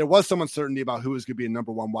 but there was some uncertainty about who was going to be a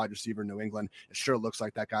number 1 wide receiver in New England. It sure looks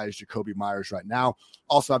like that guy is Jacoby Myers right now.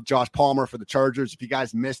 Also have Josh Palmer for the Chargers. If you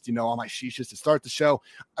guys missed, all my sheeshes to start the show,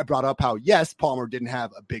 I brought up how, yes, Palmer didn't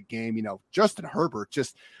have a big game. Justin Herbert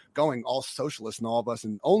just going all socialist and all of us,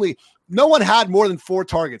 and no one had more than 4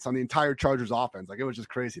 targets on the entire Chargers offense. Like, it was just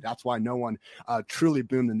crazy. That's why no one truly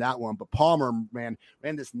boomed in that one. But Palmer, man,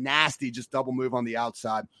 ran this nasty just double move on the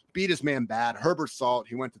outside, beat his man bad. Herbert saw it.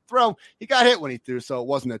 He went to throw. He got hit when he threw, so it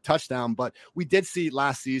wasn't a touchdown. But we did see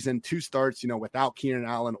last season 2 starts, without Keenan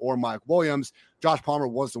Allen or Mike Williams. Josh Palmer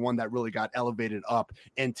was the one that really got elevated up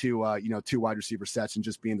into, 2 wide receiver sets and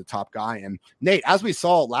just being the top guy. And Nate, as we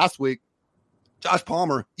saw last week, Josh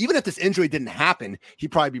Palmer, even if this injury didn't happen,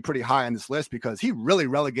 he'd probably be pretty high on this list because he really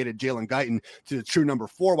relegated Jalen Guyton to the true number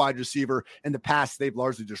 4 wide receiver. In the past, they've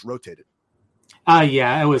largely just rotated.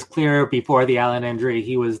 Yeah, it was clear before the Allen injury.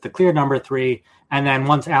 He was the clear number 3. And then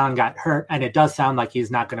once Allen got hurt, and it does sound like he's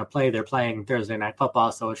not going to play, they're playing Thursday Night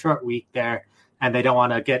Football, so a short week there, and they don't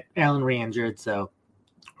want to get Allen re-injured. So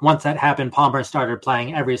once that happened, Palmer started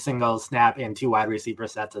playing every single snap in 2 wide receiver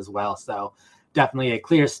sets as well. So definitely a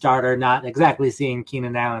clear starter, not exactly seeing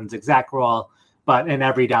Keenan Allen's exact role, but an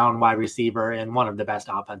every down wide receiver in one of the best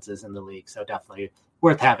offenses in the league. So definitely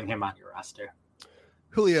worth having him on your roster.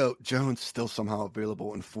 Julio Jones still somehow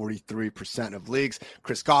available in 43% of leagues.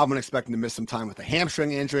 Chris Godwin expecting to miss some time with a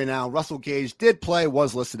hamstring injury now. Russell Gage did play,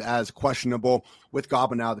 was listed as questionable with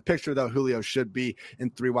Godwin now. The picture, though, Julio should be in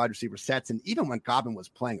 3 wide receiver sets. And even when Godwin was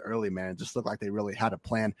playing early, man, it just looked like they really had a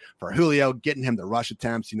plan for Julio, getting him the rush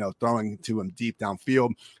attempts, throwing to him deep downfield.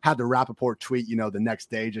 Had the Rappaport tweet, the next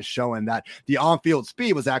day, just showing that the on-field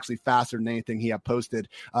speed was actually faster than anything he had posted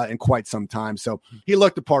in quite some time. So he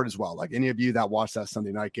looked the part as well. Like any of you that watched that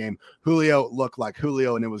Sunday night game, Julio looked like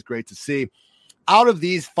Julio, and it was great to see. Out of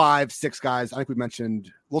these 5-6 guys, I think we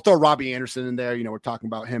mentioned, we'll throw Robbie Anderson in there. We're talking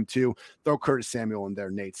about him too. Throw Curtis Samuel in there,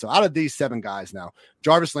 Nate. So out of these 7 guys now,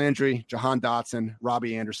 Jarvis Landry, Jahan Dotson,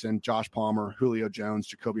 Robbie Anderson, Josh Palmer, Julio Jones,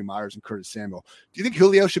 Jacoby Myers, and Curtis Samuel. Do you think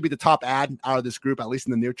Julio should be the top ad out of this group, at least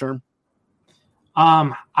in the near term?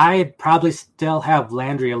 I'd probably still have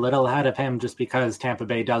Landry a little ahead of him just because Tampa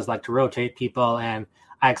Bay does like to rotate people, and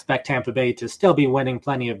I expect Tampa Bay to still be winning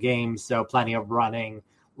plenty of games, so plenty of running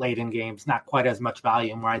late in games, not quite as much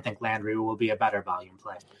volume, where I think Landry will be a better volume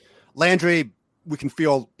play. Landry, we can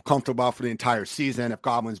feel comfortable about for the entire season. If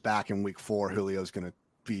Godwin's back in week 4, Julio's going to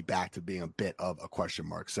be back to being a bit of a question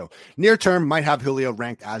mark. So near term might have Julio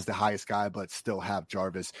ranked as the highest guy, but still have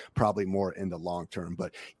Jarvis probably more in the long term.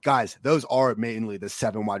 But guys, those are mainly the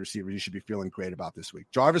 7 wide receivers you should be feeling great about this week.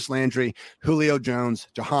 Jarvis Landry, Julio Jones,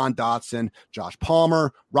 Jahan Dotson, Josh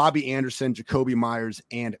Palmer, Robbie Anderson, Jacoby Myers,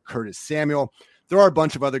 and Curtis Samuel. There are a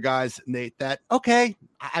bunch of other guys, Nate, that, okay,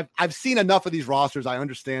 I've seen enough of these rosters. I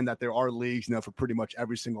understand that there are leagues, for pretty much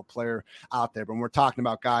every single player out there. But when we're talking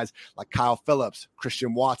about guys like Kyle Phillips,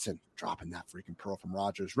 Christian Watson, dropping that freaking pearl from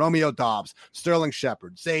Rodgers, Romeo Doubs, Sterling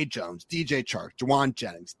Shepard, Zay Jones, DJ Chark, Juwan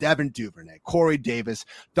Jennings, Devin Duvernay, Corey Davis,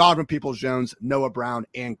 Donovan Peoples-Jones, Noah Brown,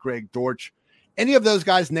 and Greg Dortch. Any of those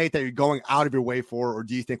guys, Nate, that you're going out of your way for, or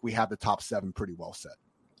do you think we have the top 7 pretty well set?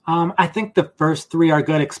 I think the first 3 are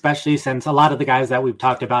good, especially since a lot of the guys that we've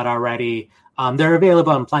talked about already, they're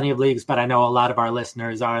available in plenty of leagues, but I know a lot of our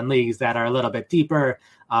listeners are in leagues that are a little bit deeper,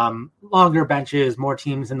 longer benches, more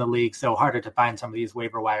teams in the league, so harder to find some of these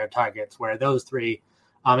waiver wire targets, where those 3,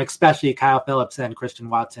 especially Kyle Phillips and Christian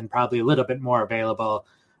Watson, probably a little bit more available,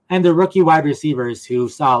 and the rookie wide receivers who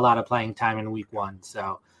saw a lot of playing time in week 1.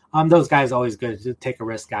 So those guys always good to take a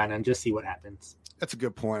risk on and just see what happens. That's a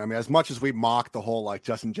good point. I mean, as much as we mock the whole,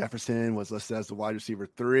 Justin Jefferson was listed as the wide receiver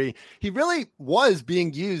 3, he really was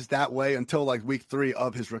being used that way until week 3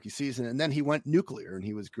 of his rookie season. And then he went nuclear and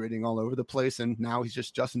he was grading all over the place. And now he's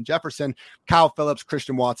just Justin Jefferson, Kyle Phillips,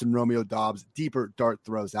 Christian Watson, Romeo Doubs, deeper dart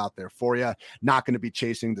throws out there for you. Not going to be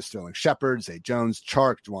chasing the Sterling Shepard, Zay Jones,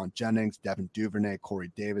 Chark, Juwan Jennings, Devin Duvernay,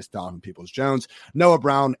 Corey Davis, Donovan Peoples-Jones, Noah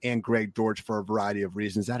Brown, and Greg Dortch for a variety of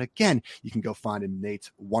reasons that, again, you can go find in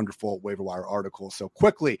Nate's wonderful waiver wire article. So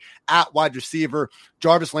quickly at wide receiver,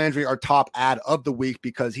 Jarvis Landry, our top ad of the week,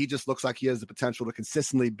 because he just looks like he has the potential to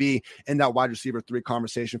consistently be in that wide receiver 3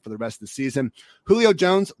 conversation for the rest of the season. Julio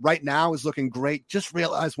Jones right now is looking great. Just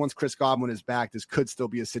realize once Chris Godwin is back, this could still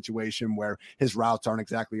be a situation where his routes aren't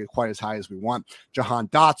exactly quite as high as we want. Jahan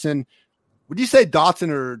Dotson. Would you say Dotson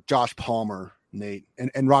or Josh Palmer, Nate,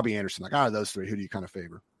 and Robbie Anderson? Out of those 3, who do you kind of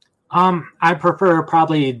favor? I prefer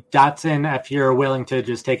probably Dotson if you're willing to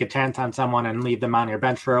just take a chance on someone and leave them on your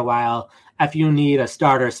bench for a while. If you need a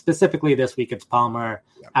starter, specifically this week, it's Palmer.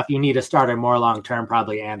 Yep. If you need a starter more long-term,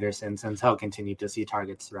 probably Anderson, since he'll continue to see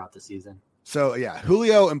targets throughout the season. So, yeah,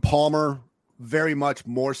 Julio and Palmer, very much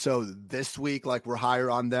more so this week, we're higher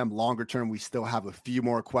on them. Longer term, we still have a few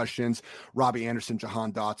more questions. Robbie Anderson,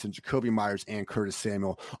 Jahan Dotson, Jacoby Myers, and Curtis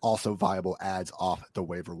Samuel, also viable ads off the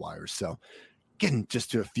waiver wires. So, getting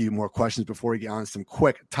just to a few more questions before we get on some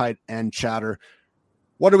quick tight end chatter.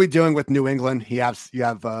 What are we doing with New England? You have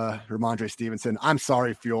Ramondre Stevenson. I'm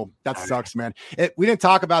sorry, Fuel. That sucks, man. We didn't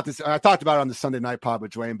talk about this. I talked about it on the Sunday night pod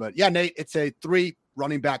with Dwayne, but yeah, Nate, it's a 3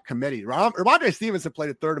 running back committee. Ramondre Stevenson played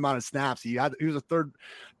a third amount of snaps. He was a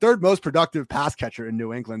third most productive pass catcher in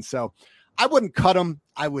New England. So I wouldn't cut him.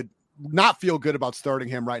 I would not feel good about starting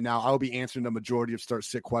him right now. I will be answering the majority of start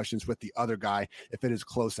sit questions with the other guy if it is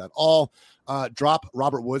close at all. Drop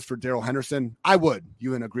Robert Woods for Darrell Henderson. I would.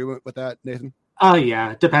 You in agreement with that, Nathan? Oh,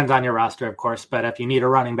 yeah. Depends on your roster, of course. But if you need a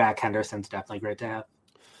running back, Henderson's definitely great to have.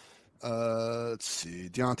 Let's see.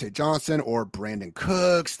 Deontay Johnson or Brandon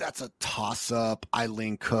Cooks. That's a toss-up. I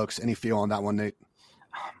lean Cooks. Any feel on that one, Nate?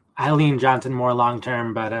 I lean Johnson more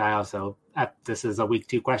long-term, but I also, this is a week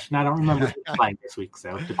 2 question. I don't remember who's playing this week,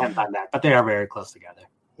 so it depends on that. But they are very close together.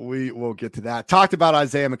 We will get to that. Talked about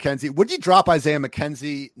Isaiah McKenzie. Would you drop Isaiah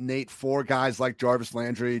McKenzie, Nate, for guys like Jarvis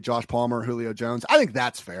Landry, Josh Palmer, Julio Jones? I think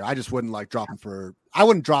that's fair. I just wouldn't drop him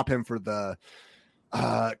for the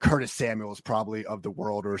Curtis Samuels probably of the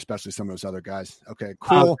world, or especially some of those other guys. Okay,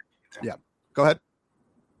 cool. Yeah, go ahead.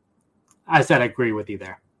 I said I agree with you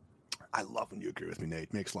there. I love when you agree with me,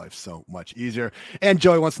 Nate. Makes life so much easier. And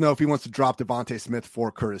Joey wants to know if he wants to drop Devontae Smith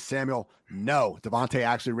for Curtis Samuel. No, Devontae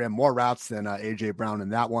actually ran more routes than A.J. Brown in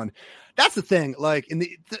that one. That's the thing. I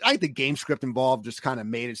think the game script involved just kind of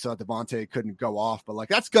made it so that Devontae couldn't go off. But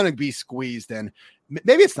that's going to be squeezed. And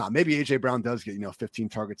maybe it's not. Maybe A.J. Brown does get 15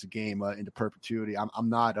 targets a game into perpetuity. I'm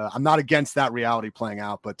not against that reality playing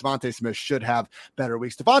out. But Devontae Smith should have better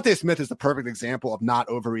weeks. Devontae Smith is the perfect example of not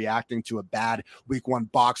overreacting to a bad week 1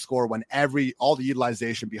 box score when all the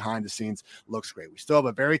utilization behind the scenes looks great. We still have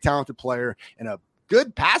a very talented player and a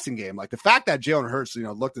good passing game. The fact that Jalen Hurts,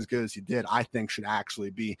 looked as good as he did, I think should actually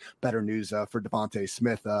be better news for Devontae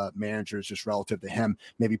Smith managers, just relative to him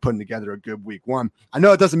maybe putting together a good week 1. I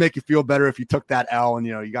know it doesn't make you feel better if you took that L and,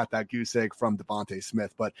 you got that goose egg from Devontae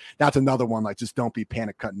Smith, but that's another one. Just don't be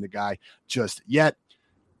panic cutting the guy just yet.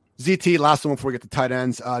 ZT, last one before we get to tight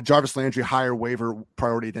ends. Jarvis Landry, higher waiver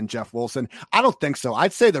priority than Jeff Wilson. I don't think so.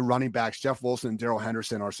 I'd say the running backs, Jeff Wilson and Darrell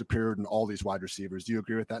Henderson, are superior than all these wide receivers. Do you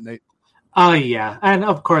agree with that, Nate? Yeah. And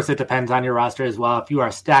of course, it depends on your roster as well. If you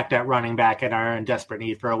are stacked at running back and are in desperate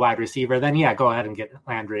need for a wide receiver, then yeah, go ahead and get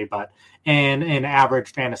Landry. But in an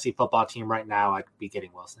average fantasy football team right now, I'd be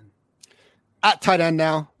getting Wilson. At tight end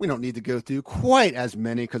now, we don't need to go through quite as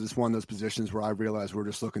many because it's one of those positions where I realize we're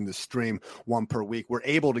just looking to stream one per week. We're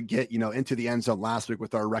able to get, into the end zone last week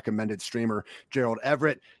with our recommended streamer, Gerald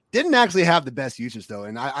Everett. Didn't actually have the best usage, though,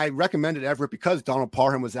 and I recommended Everett because Donald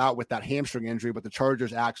Parham was out with that hamstring injury, but the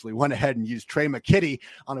Chargers actually went ahead and used Trey McKitty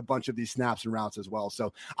on a bunch of these snaps and routes as well.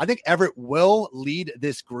 So I think Everett will lead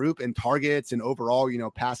this group in targets and overall,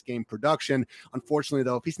 pass game production. Unfortunately,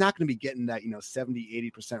 though, if he's not going to be getting that,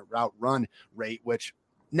 70, 80% route run rate, which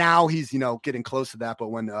now he's, getting close to that. But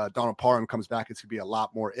when Donald Parham comes back, it's going to be a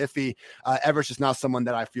lot more iffy. Everett's just not someone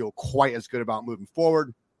that I feel quite as good about moving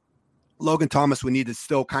forward. Logan Thomas, we need to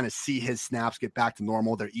still kind of see his snaps get back to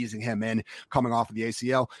normal. They're easing him in coming off of the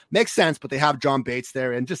ACL. Makes sense, but they have John Bates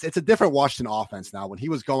there. And just, it's a different Washington offense now. When he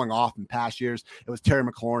was going off in past years, it was Terry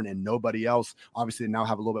McLaurin and nobody else. Obviously, they now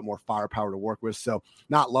have a little bit more firepower to work with. So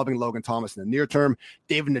not loving Logan Thomas in the near term.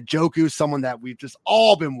 David Njoku, someone that we've just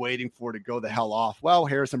all been waiting for to go the hell off. Well,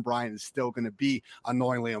 Harrison Bryant is still going to be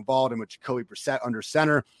annoyingly involved in with Jacoby Brissett under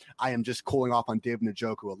center. I am just cooling off on David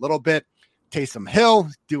Njoku a little bit. Taysom Hill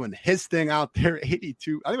doing his thing out there,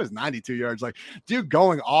 82, I think it was 92 yards. Dude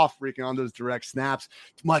going off freaking on those direct snaps,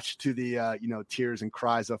 much to the, tears and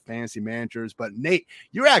cries of fantasy managers. But Nate,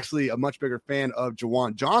 you're actually a much bigger fan of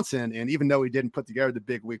Juwan Johnson. And even though he didn't put together the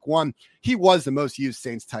big week 1, he was the most used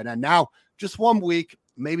Saints tight end. Now, just 1 week,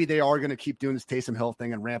 maybe they are going to keep doing this Taysom Hill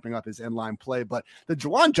thing and ramping up his inline play. But the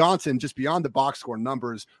Juwan Johnson, just beyond the box score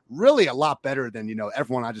numbers, really a lot better than,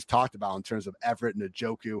 everyone I just talked about in terms of Everett and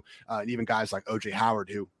Njoku, and even guys like O.J. Howard,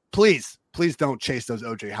 who please don't chase those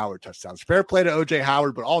O.J. Howard touchdowns. Fair play to O.J.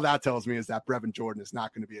 Howard, but all that tells me is that Brevin Jordan is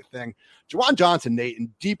not going to be a thing. Juwan Johnson, Nate,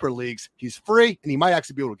 in deeper leagues, he's free, and he might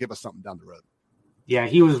actually be able to give us something down the road. Yeah,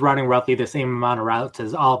 he was running roughly the same amount of routes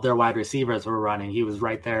as all of their wide receivers were running. He was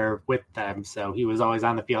right there with them, so he was always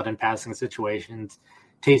on the field in passing situations.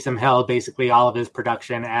 Taysom Hill, basically all of his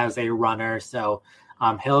production as a runner, so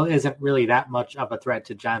Hill isn't really that much of a threat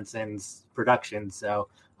to Johnson's production. So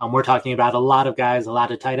we're talking about a lot of guys, a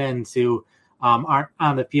lot of tight ends who aren't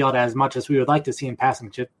on the field as much as we would like to see in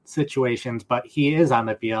passing situations, but he is on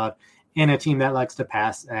the field in a team that likes to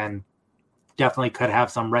pass and definitely could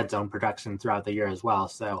have some red zone production throughout the year as well.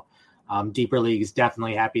 So deeper leagues,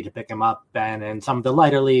 definitely happy to pick him up. And in some of the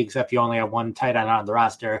lighter leagues, if you only have 1 tight end on the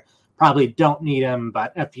roster, probably don't need him.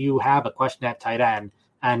 But if you have a question at tight end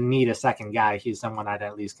and need a second guy, he's someone I'd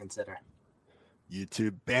at least consider.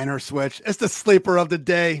 YouTube banner switch. It's the sleeper of the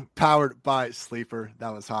day, powered by Sleeper.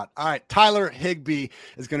 That was hot. All right, Tyler Higbee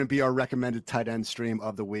is going to be our recommended tight end stream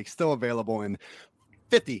of the week. Still available in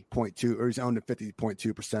 50.2, or he's owned in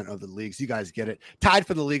 50.2% of the leagues. You guys get it. Tied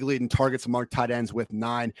for the league lead in targets among tight ends with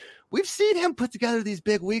 9. We've seen him put together these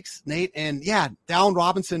big weeks, Nate. And yeah, Allen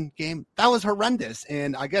Robinson game, that was horrendous.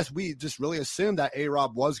 And I guess we just really assumed that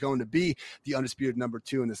A-Rob was going to be the undisputed number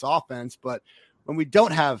 2 in this offense. But when we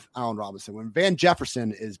don't have Allen Robinson, when Van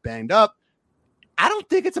Jefferson is banged up, I don't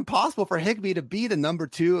think it's impossible for Higbee to be the number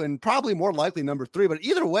 2 and probably more likely number 3. But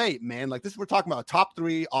either way, man, like this, we're talking about a top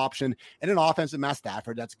 3 option in an offense with Matt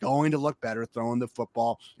Stafford that's going to look better throwing the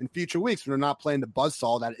football in future weeks when they're not playing the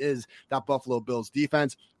buzzsaw that is that Buffalo Bills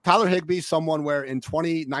defense. Tyler Higbee, someone where in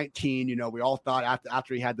 2019, we all thought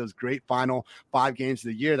after he had those great final 5 games of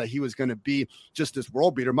the year that he was going to be just this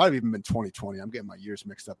world beater. Might have even been 2020. I'm getting my years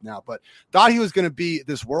mixed up now, but thought he was going to be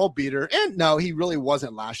this world beater. And no, he really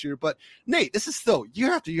wasn't last year. But Nate, this is still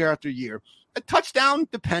year after year after year, a touchdown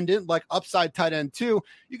dependent, like upside tight end too.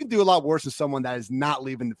 You can do a lot worse than someone that is not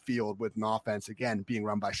leaving the field with an offense, again, being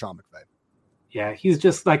run by Sean McVay. Yeah, he's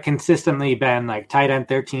just like consistently been like tight end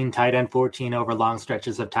 13, tight end 14 over long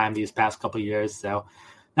stretches of time these past couple of years. So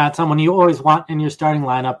not someone you always want in your starting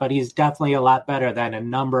lineup, but he's definitely a lot better than a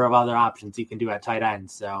number of other options you can do at tight end.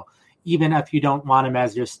 So even if you don't want him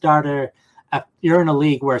as your starter, if you're in a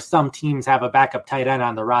league where some teams have a backup tight end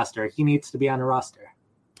on the roster, he needs to be on the roster.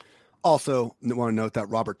 Also, I want to note that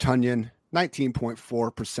Robert Tonyan,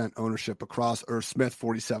 19.4% ownership across, Irv Smith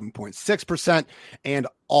 47.6%, and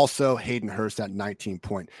also Hayden Hurst at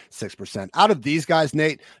 19.6%. Out of these guys,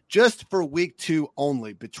 Nate, just for week 2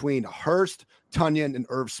 only, between Hurst, Tonyan, and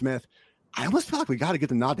Irv Smith, I almost feel like we got to get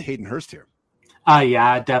the nod to Hayden Hurst here.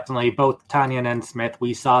 Yeah, definitely. Both Tonyan and Smith,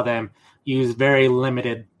 we saw them use very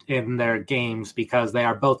limited in their games because they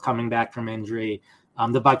are both coming back from injury.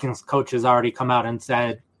 The Vikings coach has already come out and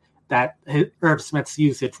said that Irv Smith's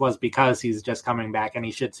usage was because he's just coming back and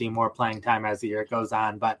he should see more playing time as the year goes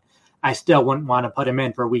on. But I still wouldn't want to put him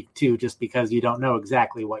in for week 2 just because you don't know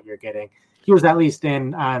exactly what you're getting. He was at least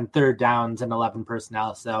in on 3rd downs and 11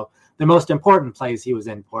 personnel. So the most important plays he was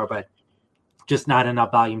in for, but just not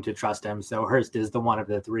enough volume to trust him. So Hurst is the one of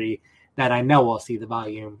the 3 that I know will see the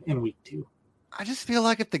volume in week 2. I just feel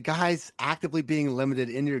like if the guy's actively being limited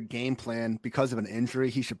in your game plan because of an injury,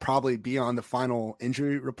 he should probably be on the final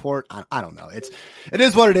injury report. I don't know. It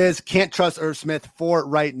is what it is. Can't trust Irv Smith for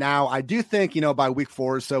right now. I do think, by week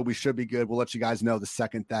 4 or so, we should be good. We'll let you guys know the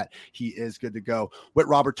second that he is good to go. With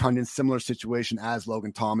Robert Tonyan, similar situation as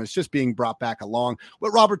Logan Thomas, just being brought back along.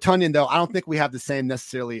 With Robert Tonyan, though, I don't think we have the same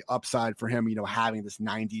necessarily upside for him, having this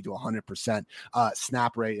 90 to 100%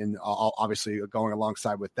 snap rate, and obviously going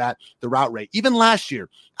alongside with that, the route rate. Even last year,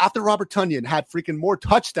 after Robert Tonyan had freaking more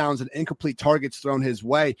touchdowns than incomplete targets thrown his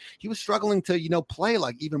way, he was struggling to, play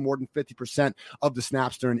like even more than 50% of the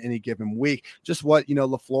snaps during any given week. Just what,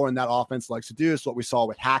 LaFleur and that offense likes to do. Is what we saw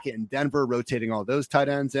with Hackett in Denver, rotating all those tight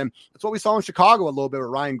ends. And that's what we saw in Chicago a little bit with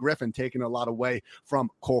Ryan Griffin taking a lot away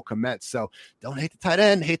from Cole Kmet. So don't hate the tight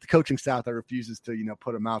end, hate the coaching staff that refuses to,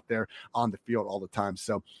 put him out there on the field all the time.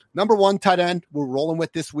 So number 1 tight end we're rolling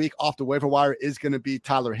with this week off the waiver wire is going to be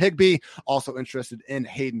Tyler Higbee. Also interested in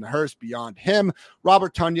Hayden Hurst. Beyond him,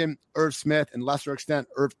 Robert Tonyan, Irv Smith, and lesser extent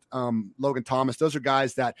Logan Thomas. Those are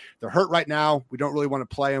guys that they're hurt right now. We don't really want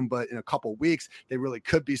to play them, but in a couple weeks they really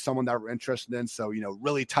could be someone that we're interested in. So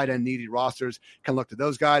really tight end needy rosters can look to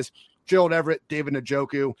those guys. Gerald Everett, David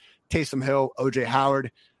Njoku, Taysom Hill, OJ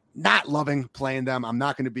Howard. Not loving playing them. I'm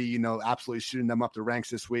not going to be, absolutely shooting them up the ranks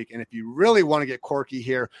this week. And if you really want to get quirky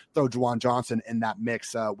here, throw Juwan Johnson in that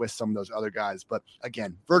mix with some of those other guys. But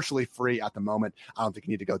again, virtually free at the moment. I don't think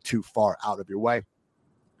you need to go too far out of your way.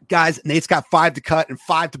 Guys, Nate's got 5 to cut and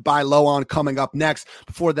 5 to buy low on coming up next.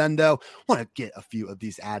 Before then, though, want to get a few of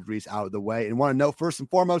these ad reads out of the way and want to know first and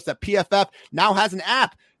foremost that PFF now has an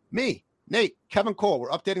app. Me, Nate, Kevin Cole, we're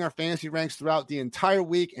updating our fantasy ranks throughout the entire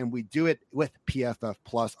week, and we do it with PFF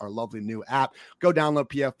Plus, our lovely new app. Go download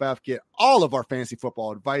PFF, get all of our fantasy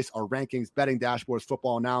football advice, our rankings, betting dashboards,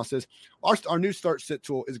 football analysis. Our new start sit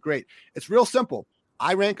tool is great. It's real simple.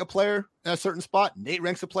 I rank a player at a certain spot. Nate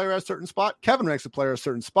ranks a player at a certain spot. Kevin ranks a player at a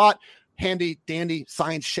certain spot. Handy, dandy,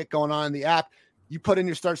 science shit going on in the app. you put in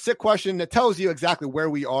your start sit question that tells you exactly where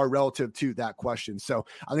we are relative to that question. So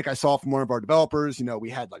I think I saw from one of our developers, we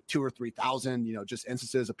had like 2,000 or 3,000, just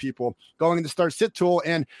instances of people going into start sit tool.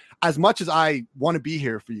 And as much as I want to be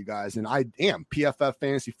here for you guys, and I am PFF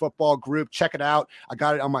Fantasy Football Group, check it out. I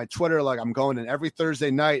got it on my Twitter. Like I'm going in every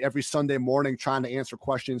Thursday night, every Sunday morning, trying to answer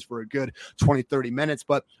questions for a good 20, 30 minutes,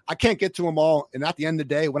 but I can't get to them all. And at the end of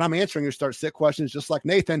the day, when I'm answering your start sit questions, just like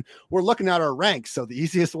Nathan, we're looking at our ranks. So the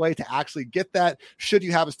easiest way to actually get that, should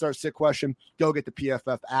you have a start sit question, go get the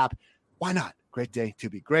PFF app. Why not? Great day to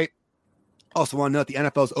be great. Also want to note the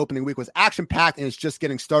NFL's opening week was action-packed and it's just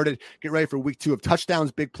getting started. Get ready for week 2 of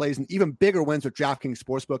touchdowns, big plays, and even bigger wins with DraftKings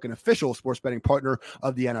Sportsbook, an official sports betting partner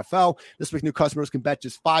of the NFL. This week, new customers can bet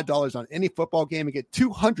just $5 on any football game and get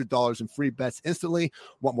 $200 in free bets instantly.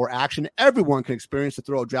 Want more action? Everyone can experience the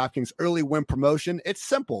thrill of DraftKings early win promotion. It's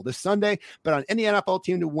simple. This Sunday, bet on any NFL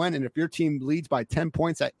team to win, and if your team leads by 10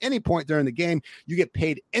 points at any point during the game, you get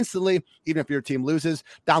paid instantly, even if your team loses.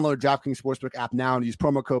 Download the DraftKings Sportsbook app now and use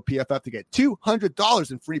promo code PFF to get $200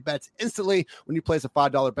 in free bets instantly when you place a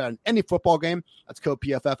 $5 bet on any football game. That's code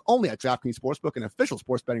PFF only at DraftKings Sportsbook, an official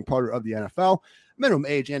sports betting partner of the NFL. Minimum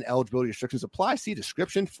age and eligibility restrictions apply. See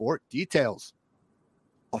description for details.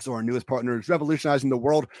 Also, our newest partner is revolutionizing the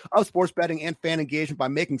world of sports betting and fan engagement by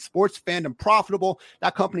making sports fandom profitable.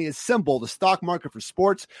 That company is Symbol, the stock market for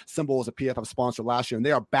sports. Symbol was a PFF sponsor last year, and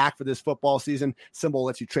they are back for this football season. Symbol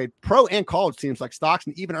lets you trade pro and college teams like stocks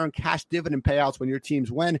and even earn cash dividend payouts when your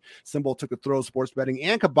teams win. Symbol took the thrill of sports betting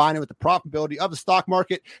and combined it with the profitability of the stock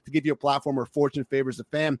market to give you a platform where fortune favors the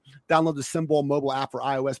fan. Download the Symbol mobile app for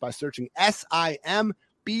iOS by searching SIMBULL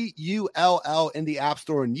in the App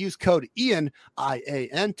Store and use code IAN,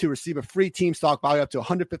 IAN, to receive a free team stock value up to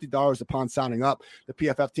 $150 upon signing up. The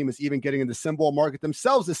PFF team is even getting into Symbol market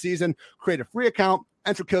themselves this season. Create a free account,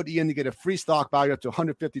 enter code IAN to get a free stock value up to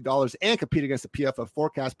 $150 and compete against the PFF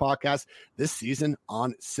Forecast podcast this season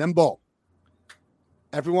on Symbol.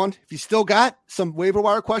 Everyone, if you still got some waiver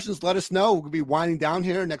wire questions, let us know. We'll be winding down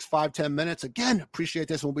here next 5-10 minutes. Again, appreciate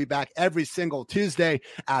this. We'll be back every single Tuesday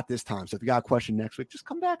at this time. So if you got a question next week, just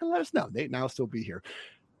come back and let us know. Nate and I will still be here.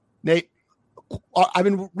 Nate, I've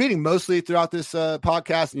been reading mostly throughout this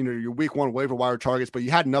podcast, your week 1 waiver wire targets, but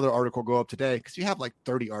you had another article go up today because you have like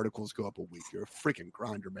 30 articles go up a week. You're a freaking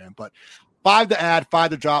grinder, man. But 5 to add, 5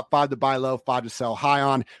 to drop, 5 to buy low, 5 to sell high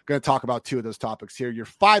on. Going to talk about 2 of those topics here. Your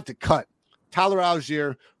 5 to cut: Tyler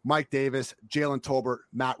Algier, Mike Davis, Jalen Tolbert,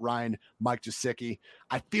 Matt Ryan, Mike Gesicki.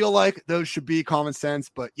 I feel like those should be common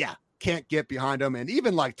sense, but yeah, can't get behind them. And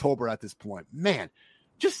even like Tolbert at this point, man,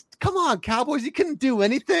 just come on, Cowboys. You couldn't do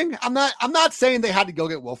anything. I'm not saying they had to go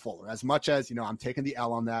get Will Fuller, as much as, I'm taking the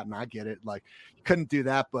L on that, and I get it. Like, you couldn't do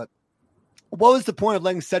that, but what was the point of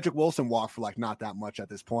letting Cedric Wilson walk for like not that much at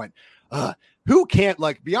this point? Who can't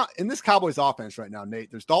beyond in this Cowboys offense right now,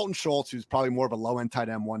 Nate? There's Dalton Schultz, who's probably more of a low end tight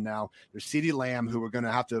end 1 now. There's CeeDee Lamb, who we're going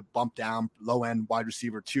to have to bump down low end wide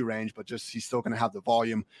receiver 2 range, but just he's still going to have the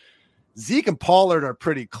volume. Zeke and Pollard are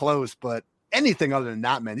pretty close, but anything other than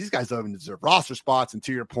that, man, these guys don't even deserve roster spots. And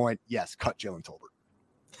to your point, yes, cut Jalen Tolbert.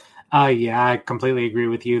 Yeah, I completely agree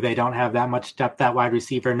with you. They don't have that much depth at wide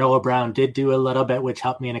receiver. Noah Brown did do a little bit, which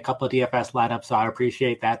helped me in a couple of DFS lineups, so I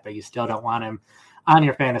appreciate that, but you still don't want him on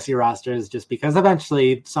your fantasy rosters just because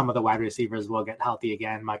eventually some of the wide receivers will get healthy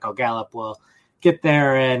again. Michael Gallup will get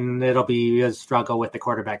there, and it'll be a struggle with the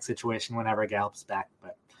quarterback situation whenever Gallup's back.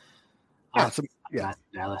 But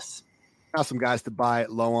Dallas. Now some guys to buy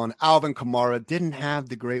low on. Alvin Kamara didn't have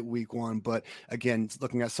the great week 1, but again,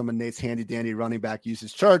 looking at some of Nate's handy dandy running back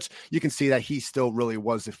usage charts, you can see that he still really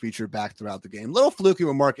was the feature back throughout the game. Little fluky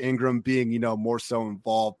with Mark Ingram being, more so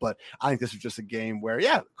involved, but I think this was just a game where,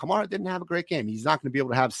 Kamara didn't have a great game. He's not going to be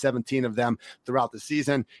able to have 17 of them throughout the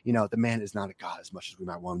season. The man is not a god as much as we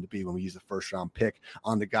might want him to be when we use a first round pick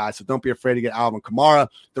on the guy. So don't be afraid to get Alvin Kamara.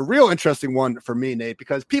 The real interesting one for me, Nate,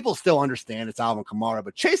 because people still understand it's Alvin Kamara,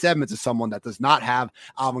 but Chase Edmonds is someone that does not have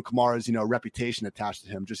Alvin Kamara's, reputation attached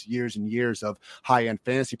to him, just years and years of high-end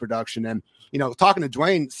fantasy production. And, talking to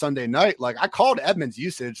Dwayne Sunday night, I called Edmonds'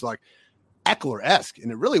 usage Eckler-esque,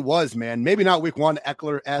 and it really was, man. Maybe not week 1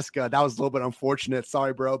 Eckler-esque. That was a little bit unfortunate.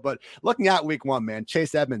 Sorry, bro. But looking at week 1, man,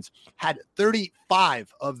 Chase Edmonds had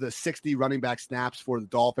 35 of the 60 running back snaps for the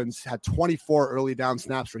Dolphins, had 24 early down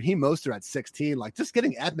snaps. Raheem Mostert had 16. Just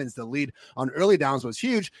getting Edmonds the lead on early downs was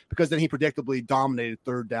huge because then he predictably dominated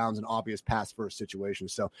third downs and obvious pass first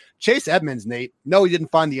situations. So Chase Edmonds, Nate, no, he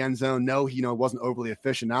didn't find the end zone. No, he wasn't overly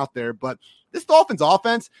efficient out there, but this Dolphins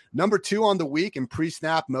offense, number 2 on the week in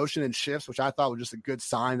pre-snap motion and shifts, which I thought was just a good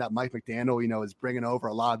sign that Mike McDaniel, is bringing over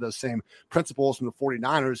a lot of those same principles from the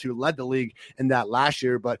 49ers who led the league in that last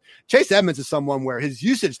year. But Chase Edmonds is someone where his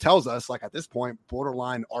usage tells us, like at this point,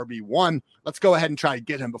 borderline RB1. Let's go ahead and try to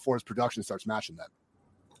get him before his production starts matching that.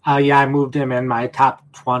 I moved him in my top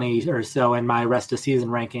 20 or so in my rest of season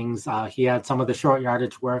rankings. He had some of the short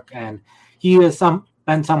yardage work, and he has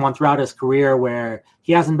been someone throughout his career where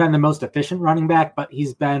he hasn't been the most efficient running back, but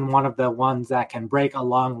he's been one of the ones that can break a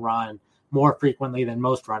long run more frequently than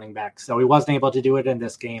most running backs. So he wasn't able to do it in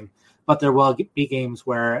this game, but there will be games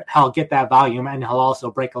where he'll get that volume and he'll also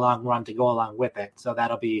break a long run to go along with it. So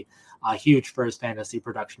that'll be a huge first fantasy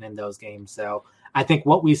production in those games. So I think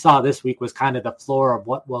what we saw this week was kind of the floor of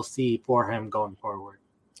what we'll see for him going forward.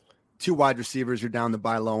 2 wide receivers you're down to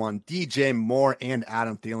buy low on: DJ Moore and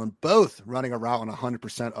Adam Thielen, both running a route on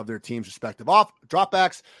 100% of their team's respective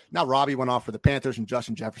dropbacks. Now Robbie went off for the Panthers and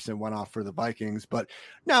Justin Jefferson went off for the Vikings. But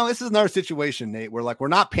no, this is another situation, Nate, where we're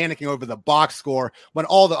not panicking over the box score when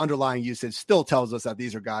all the underlying usage still tells us that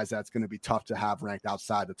these are guys that's going to be tough to have ranked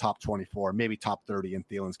outside the top 24, maybe top 30 in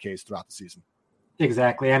Thielen's case throughout the season.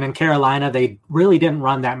 Exactly. And in Carolina, they really didn't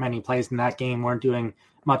run that many plays in that game, weren't doing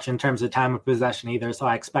much in terms of time of possession either. So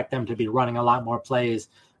I expect them to be running a lot more plays.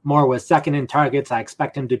 Moore was second in targets. I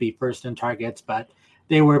expect him to be first in targets, but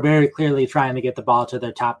they were very clearly trying to get the ball to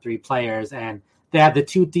their top 3 players. And they had the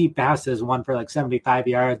 2 deep passes, one for 75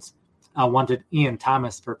 yards, one to Ian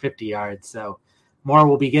Thomas for 50 yards. So Moore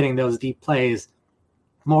will be getting those deep plays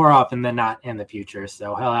more often than not in the future.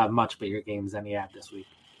 So he'll have much bigger games than he had this week.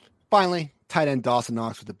 Finally, tight end Dawson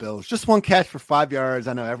Knox with the Bills. Just 1 catch for 5 yards.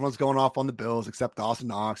 I know everyone's going off on the Bills except Dawson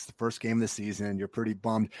Knox, the first game of the season. You're pretty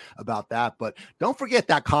bummed about that. But don't forget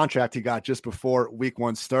that contract he got just before week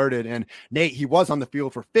 1 started. And Nate, he was on the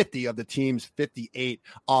field for 50 of the team's 58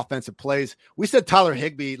 offensive plays. We said Tyler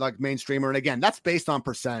Higbee, mainstreamer. And again, that's based on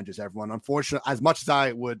percentages, everyone. Unfortunately, as much as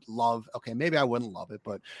I would love, maybe I wouldn't love it,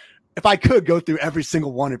 but if I could go through every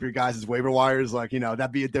single one of your guys' waiver wires,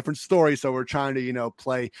 that'd be a different story. So we're trying to,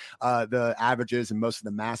 play the averages and most of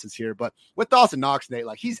the masses here. But with Dawson Knox, Nate,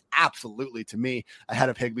 he's absolutely, to me, ahead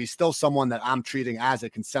of Higbee. Still someone that I'm treating as a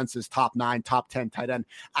consensus top 9, top 10 tight end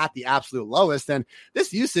at the absolute lowest. And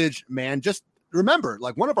this usage, man, just remember,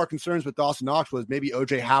 one of our concerns with Dawson Knox was maybe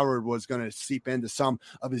OJ Howard was going to seep into some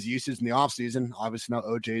of his usage in the offseason. Obviously now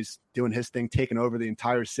OJ's doing his thing, taking over the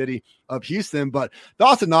entire city of Houston. But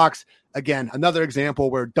Dawson Knox, again, another example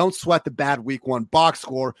where don't sweat the bad week 1 box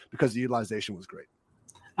score because the utilization was great.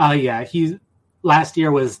 He last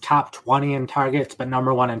year was top 20 in targets, but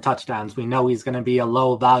number 1 in touchdowns. We know he's going to be a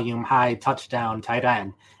low volume, high touchdown tight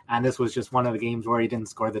end. And this was just one of the games where he didn't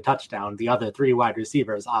score the touchdown. The other 3 wide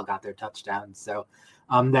receivers all got their touchdowns. So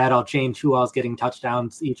that'll change who else getting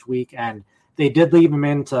touchdowns each week. And they did leave him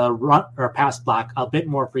in to run or pass block a bit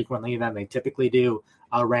more frequently than they typically do.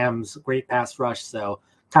 Rams, great pass rush. So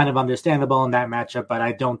kind of understandable in that matchup, but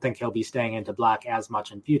I don't think he'll be staying into block as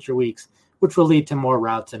much in future weeks, which will lead to more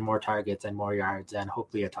routes and more targets and more yards and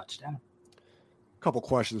hopefully a touchdown. Couple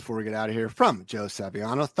questions before we get out of here from Joe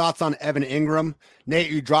Saviano. Thoughts on Evan Ingram?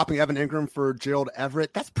 Nate, you dropping Evan Ingram for Gerald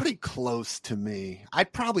Everett? That's pretty close to me.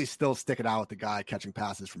 I'd probably still stick it out with the guy catching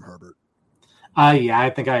passes from Herbert.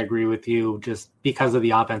 I think I agree with you. Just because of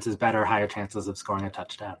the offense is better, higher chances of scoring a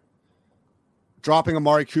touchdown. Dropping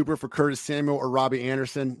Amari Cooper for Curtis Samuel or Robbie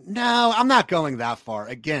Anderson? No, I'm not going that far.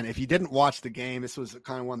 Again, if you didn't watch the game, this was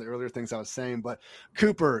kind of one of the earlier things I was saying, but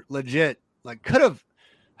Cooper legit could have,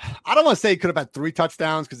 I don't want to say he could have had 3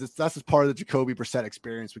 touchdowns because that's just part of the Jacoby Brissett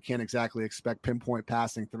experience. We can't exactly expect pinpoint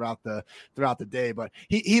passing throughout the day, but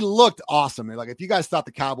he looked awesome. If you guys thought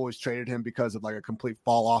the Cowboys traded him because of a complete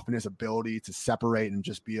fall off in his ability to separate and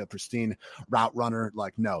just be a pristine route runner,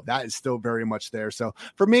 no, that is still very much there. So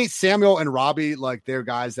for me, Samuel and Robbie, they're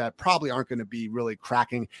guys that probably aren't going to be really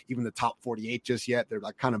cracking even the top 48 just yet. They're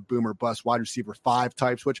kind of boomer bust wide receiver 5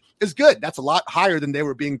 types, which is good. That's a lot higher than they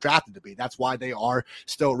were being drafted to be. That's why they are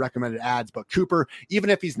still recommended ads. But Cooper, even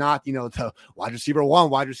if he's not, the wide receiver 1,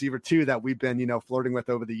 wide receiver 2 that we've been, flirting with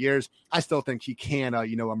over the years, I still think he can,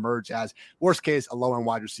 emerge as worst case, a low end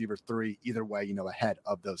wide receiver 3, either way, ahead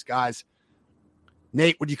of those guys.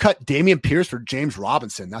 Nate, would you cut Dameon Pierce for James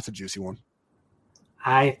Robinson? That's a juicy one.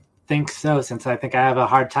 I think so, since I think I have a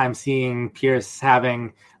hard time seeing Pierce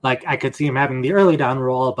having, I could see him having the early down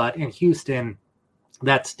role, but in Houston,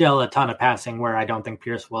 that's still a ton of passing where I don't think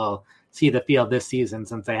Pierce will see the field this season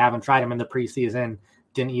since they haven't tried him in the preseason,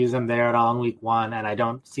 didn't use him there at all in week 1. And I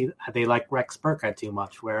don't see they like Rex Burkhead too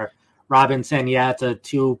much, where Robinson, it's a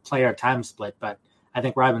 2-player time split, but I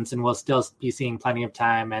think Robinson will still be seeing plenty of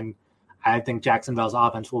time. And I think Jacksonville's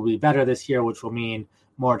offense will be better this year, which will mean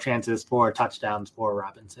more chances for touchdowns for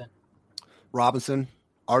Robinson. Robinson,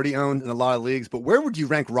 already owned in a lot of leagues, but where would you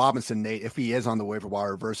rank Robinson, Nate, if he is on the waiver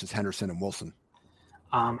wire versus Henderson and Wilson?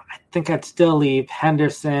 I think I'd still leave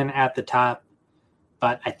Henderson at the top,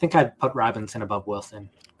 but I think I'd put Robinson above Wilson.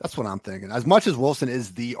 That's what I'm thinking. As much as Wilson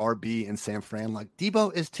is the RB in San Fran, like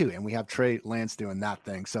Debo is too, and we have Trey Lance doing that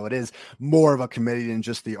thing. So it is more of a committee than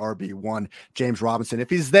just the RB1. James Robinson, if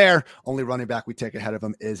he's there, only running back we take ahead of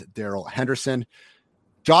him is Darrell Henderson.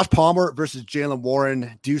 Josh Palmer versus Jalen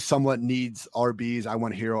Warren. Do somewhat needs RBs. I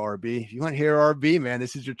want hero RB. If you want hero RB, man,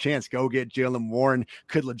 this is your chance. Go get Jalen Warren.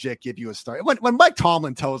 Could legit give you a start. When Mike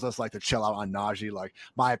Tomlin tells us like to chill out on Najee, like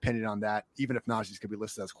my opinion on that, even if Najee's could be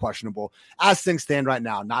listed as questionable, as things stand right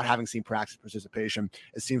now, not having seen practice participation,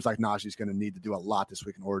 it seems like Najee's going to need to do a lot this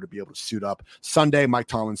week in order to be able to suit up Sunday. Mike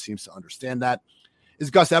Tomlin seems to understand that. Is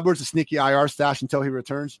Gus Edwards a sneaky IR stash until he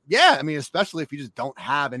returns? Yeah, I mean, especially if you just don't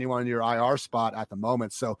have anyone in your IR spot at the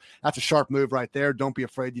moment. So that's a sharp move right there. Don't be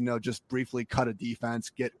afraid, just briefly cut a defense,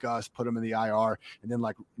 get Gus, put him in the IR, and then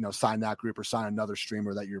sign that group or sign another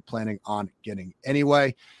streamer that you're planning on getting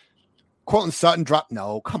anyway. Cortland Sutton dropped.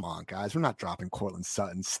 No, come on, guys. We're not dropping Cortland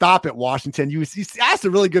Sutton. Stop it, Washington. You asked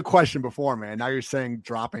a really good question before, man. Now you're saying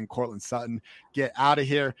dropping Cortland Sutton. Get out of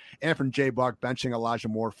here. And from J Buck, benching Elijah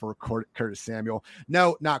Moore for Curtis Samuel.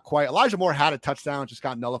 No, not quite. Elijah Moore had a touchdown, just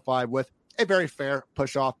got nullified with a very fair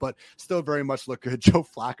push off, but still very much look good. Joe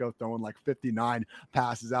Flacco throwing like 59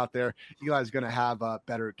 passes out there. Eli's going to have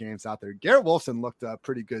better games out there. Garrett Wilson looked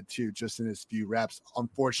pretty good too, just in his few reps.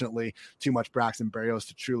 Unfortunately, too much Braxton Berrios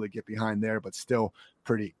to truly get behind there, but still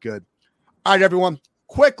pretty good. All right, everyone,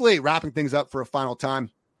 quickly wrapping things up for a final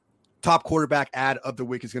time. Top quarterback ad of the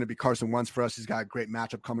week is going to be Carson Wentz for us. He's got a great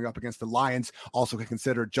matchup coming up against the Lions. Also can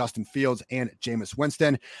consider Justin Fields and Jameis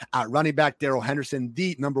Winston. At running back, Darrell Henderson,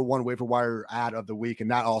 the number one waiver wire ad of the week, and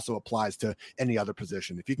that also applies to any other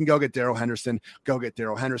position. If you can go get Darrell Henderson, go get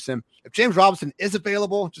Darrell Henderson. If James Robinson is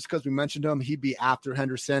available, just because we mentioned him, he'd be after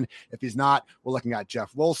Henderson. If he's not, we're looking at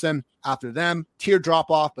Jeff Wilson. After them, tier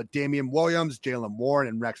drop-off, but Damian Williams, Jalen Warren,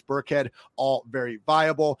 and Rex Burkhead, all very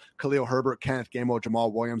viable. Khalil Herbert, Kenneth Gainwell,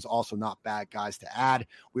 Jamal Williams, also not bad guys to add.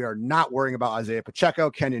 We are not worrying about Isaiah Pacheco,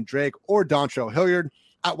 Kenyon Drake, or Dontrell Hilliard.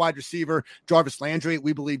 At wide receiver, Jarvis Landry,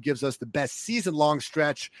 we believe, gives us the best season-long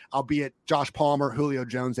stretch, albeit Josh Palmer, Julio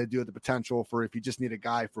Jones, they do have the potential for if you just need a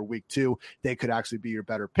guy for week 2, they could actually be your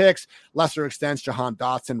better picks. Lesser extents, Jahan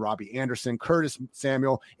Dotson, Robbie Anderson, Curtis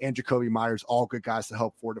Samuel, and Jacoby Myers, all good guys to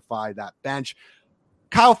help fortify that bench.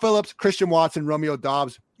 Kyle Phillips, Christian Watson, Romeo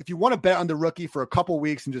Doubs. If you want to bet on the rookie for a couple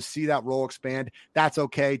weeks and just see that role expand, that's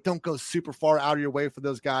okay. Don't go super far out of your way for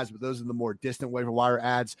those guys, but those are the more distant waiver wire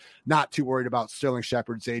ads. Not too worried about Sterling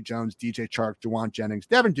Shepard, Zay Jones, DJ Chark, Juwan Jennings,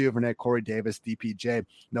 Devin Duvernay, Corey Davis, DPJ,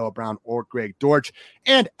 Noah Brown, or Greg Dortch.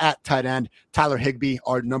 And at tight end, Tyler Higbee,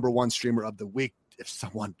 our number one streamer of the week. If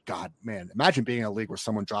someone, God, man, imagine being in a league where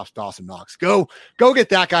someone drops Dawson Knox. Go get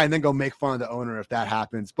that guy and then go make fun of the owner if that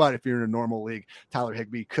happens. But if you're in a normal league, Tyler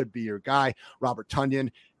Higbee could be your guy. Robert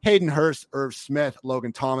Tonyan, Hayden Hurst, Irv Smith,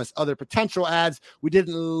 Logan Thomas, other potential ads. We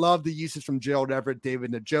didn't love the uses from Gerald Everett,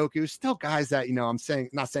 David Njoku. Still guys that, I'm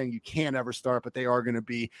not saying you can't ever start, but they are going to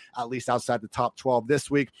be at least outside the top 12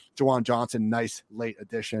 this week. Jawan Johnson, nice late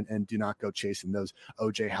addition, and do not go chasing those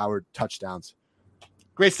OJ Howard touchdowns.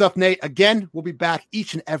 Great stuff, Nate. Again, we'll be back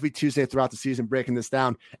each and every Tuesday throughout the season breaking this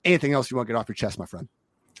down. Anything else you want to get off your chest, my friend?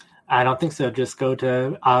 I don't think so. Just go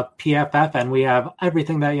to PFF, and we have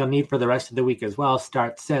everything that you'll need for the rest of the week as well.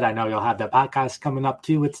 Start Sit. I know you'll have the podcast coming up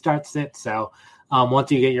too with Start Sit. So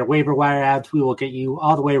once you get your waiver wire ads, we will get you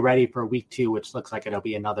all the way ready for week 2, which looks like it'll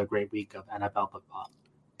be another great week of NFL football.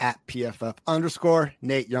 At PFF_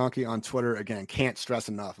 Nate Yonke on Twitter. Again, can't stress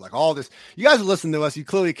enough. Like all this, you guys are listening to us. You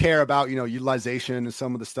clearly care about, utilization and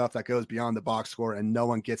some of the stuff that goes beyond the box score, and no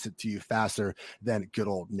one gets it to you faster than good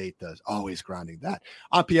old Nate does. Always grinding that.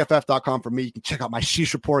 On PFF.com for me, you can check out my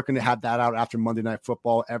Sheesh Report. Going to have that out after Monday Night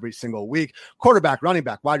Football every single week. Quarterback, running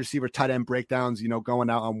back, wide receiver, tight end breakdowns, going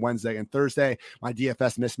out on Wednesday and Thursday. My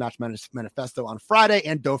DFS mismatch manifesto on Friday.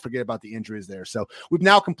 And don't forget about the injuries there. So we've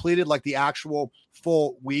now completed like the actual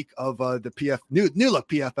full week of the new look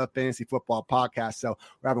PFF Fantasy Football podcast. So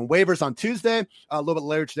we're having waivers on Tuesday. A little bit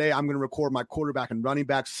later today, I'm going to record my quarterback and running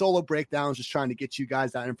back solo breakdowns, just trying to get you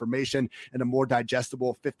guys that information in a more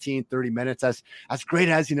digestible 15, 30 minutes. As great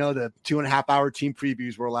as, the 2.5 hour team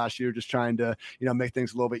previews were last year, just trying to, make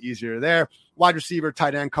things a little bit easier there. wide receiver,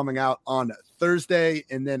 tight end coming out on Thursday.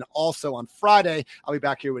 And then also on Friday, I'll be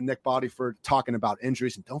back here with Nick Bodyford talking about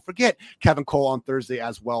injuries. And don't forget Kevin Cole on Thursday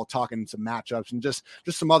as well, talking some matchups and just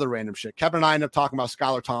some other random shit. Kevin and I ended up talking about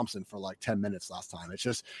Skylar Thompson for like 10 minutes last time.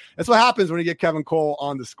 It's what happens when you get Kevin Cole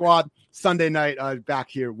on the squad. Sunday night, back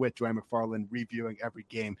here with Dwayne McFarland reviewing every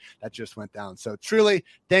game that just went down. So truly,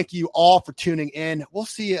 thank you all for tuning in. We'll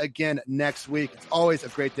see you again next week. It's always a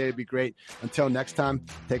great day to be great. Until next time,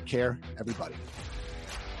 take care, everybody.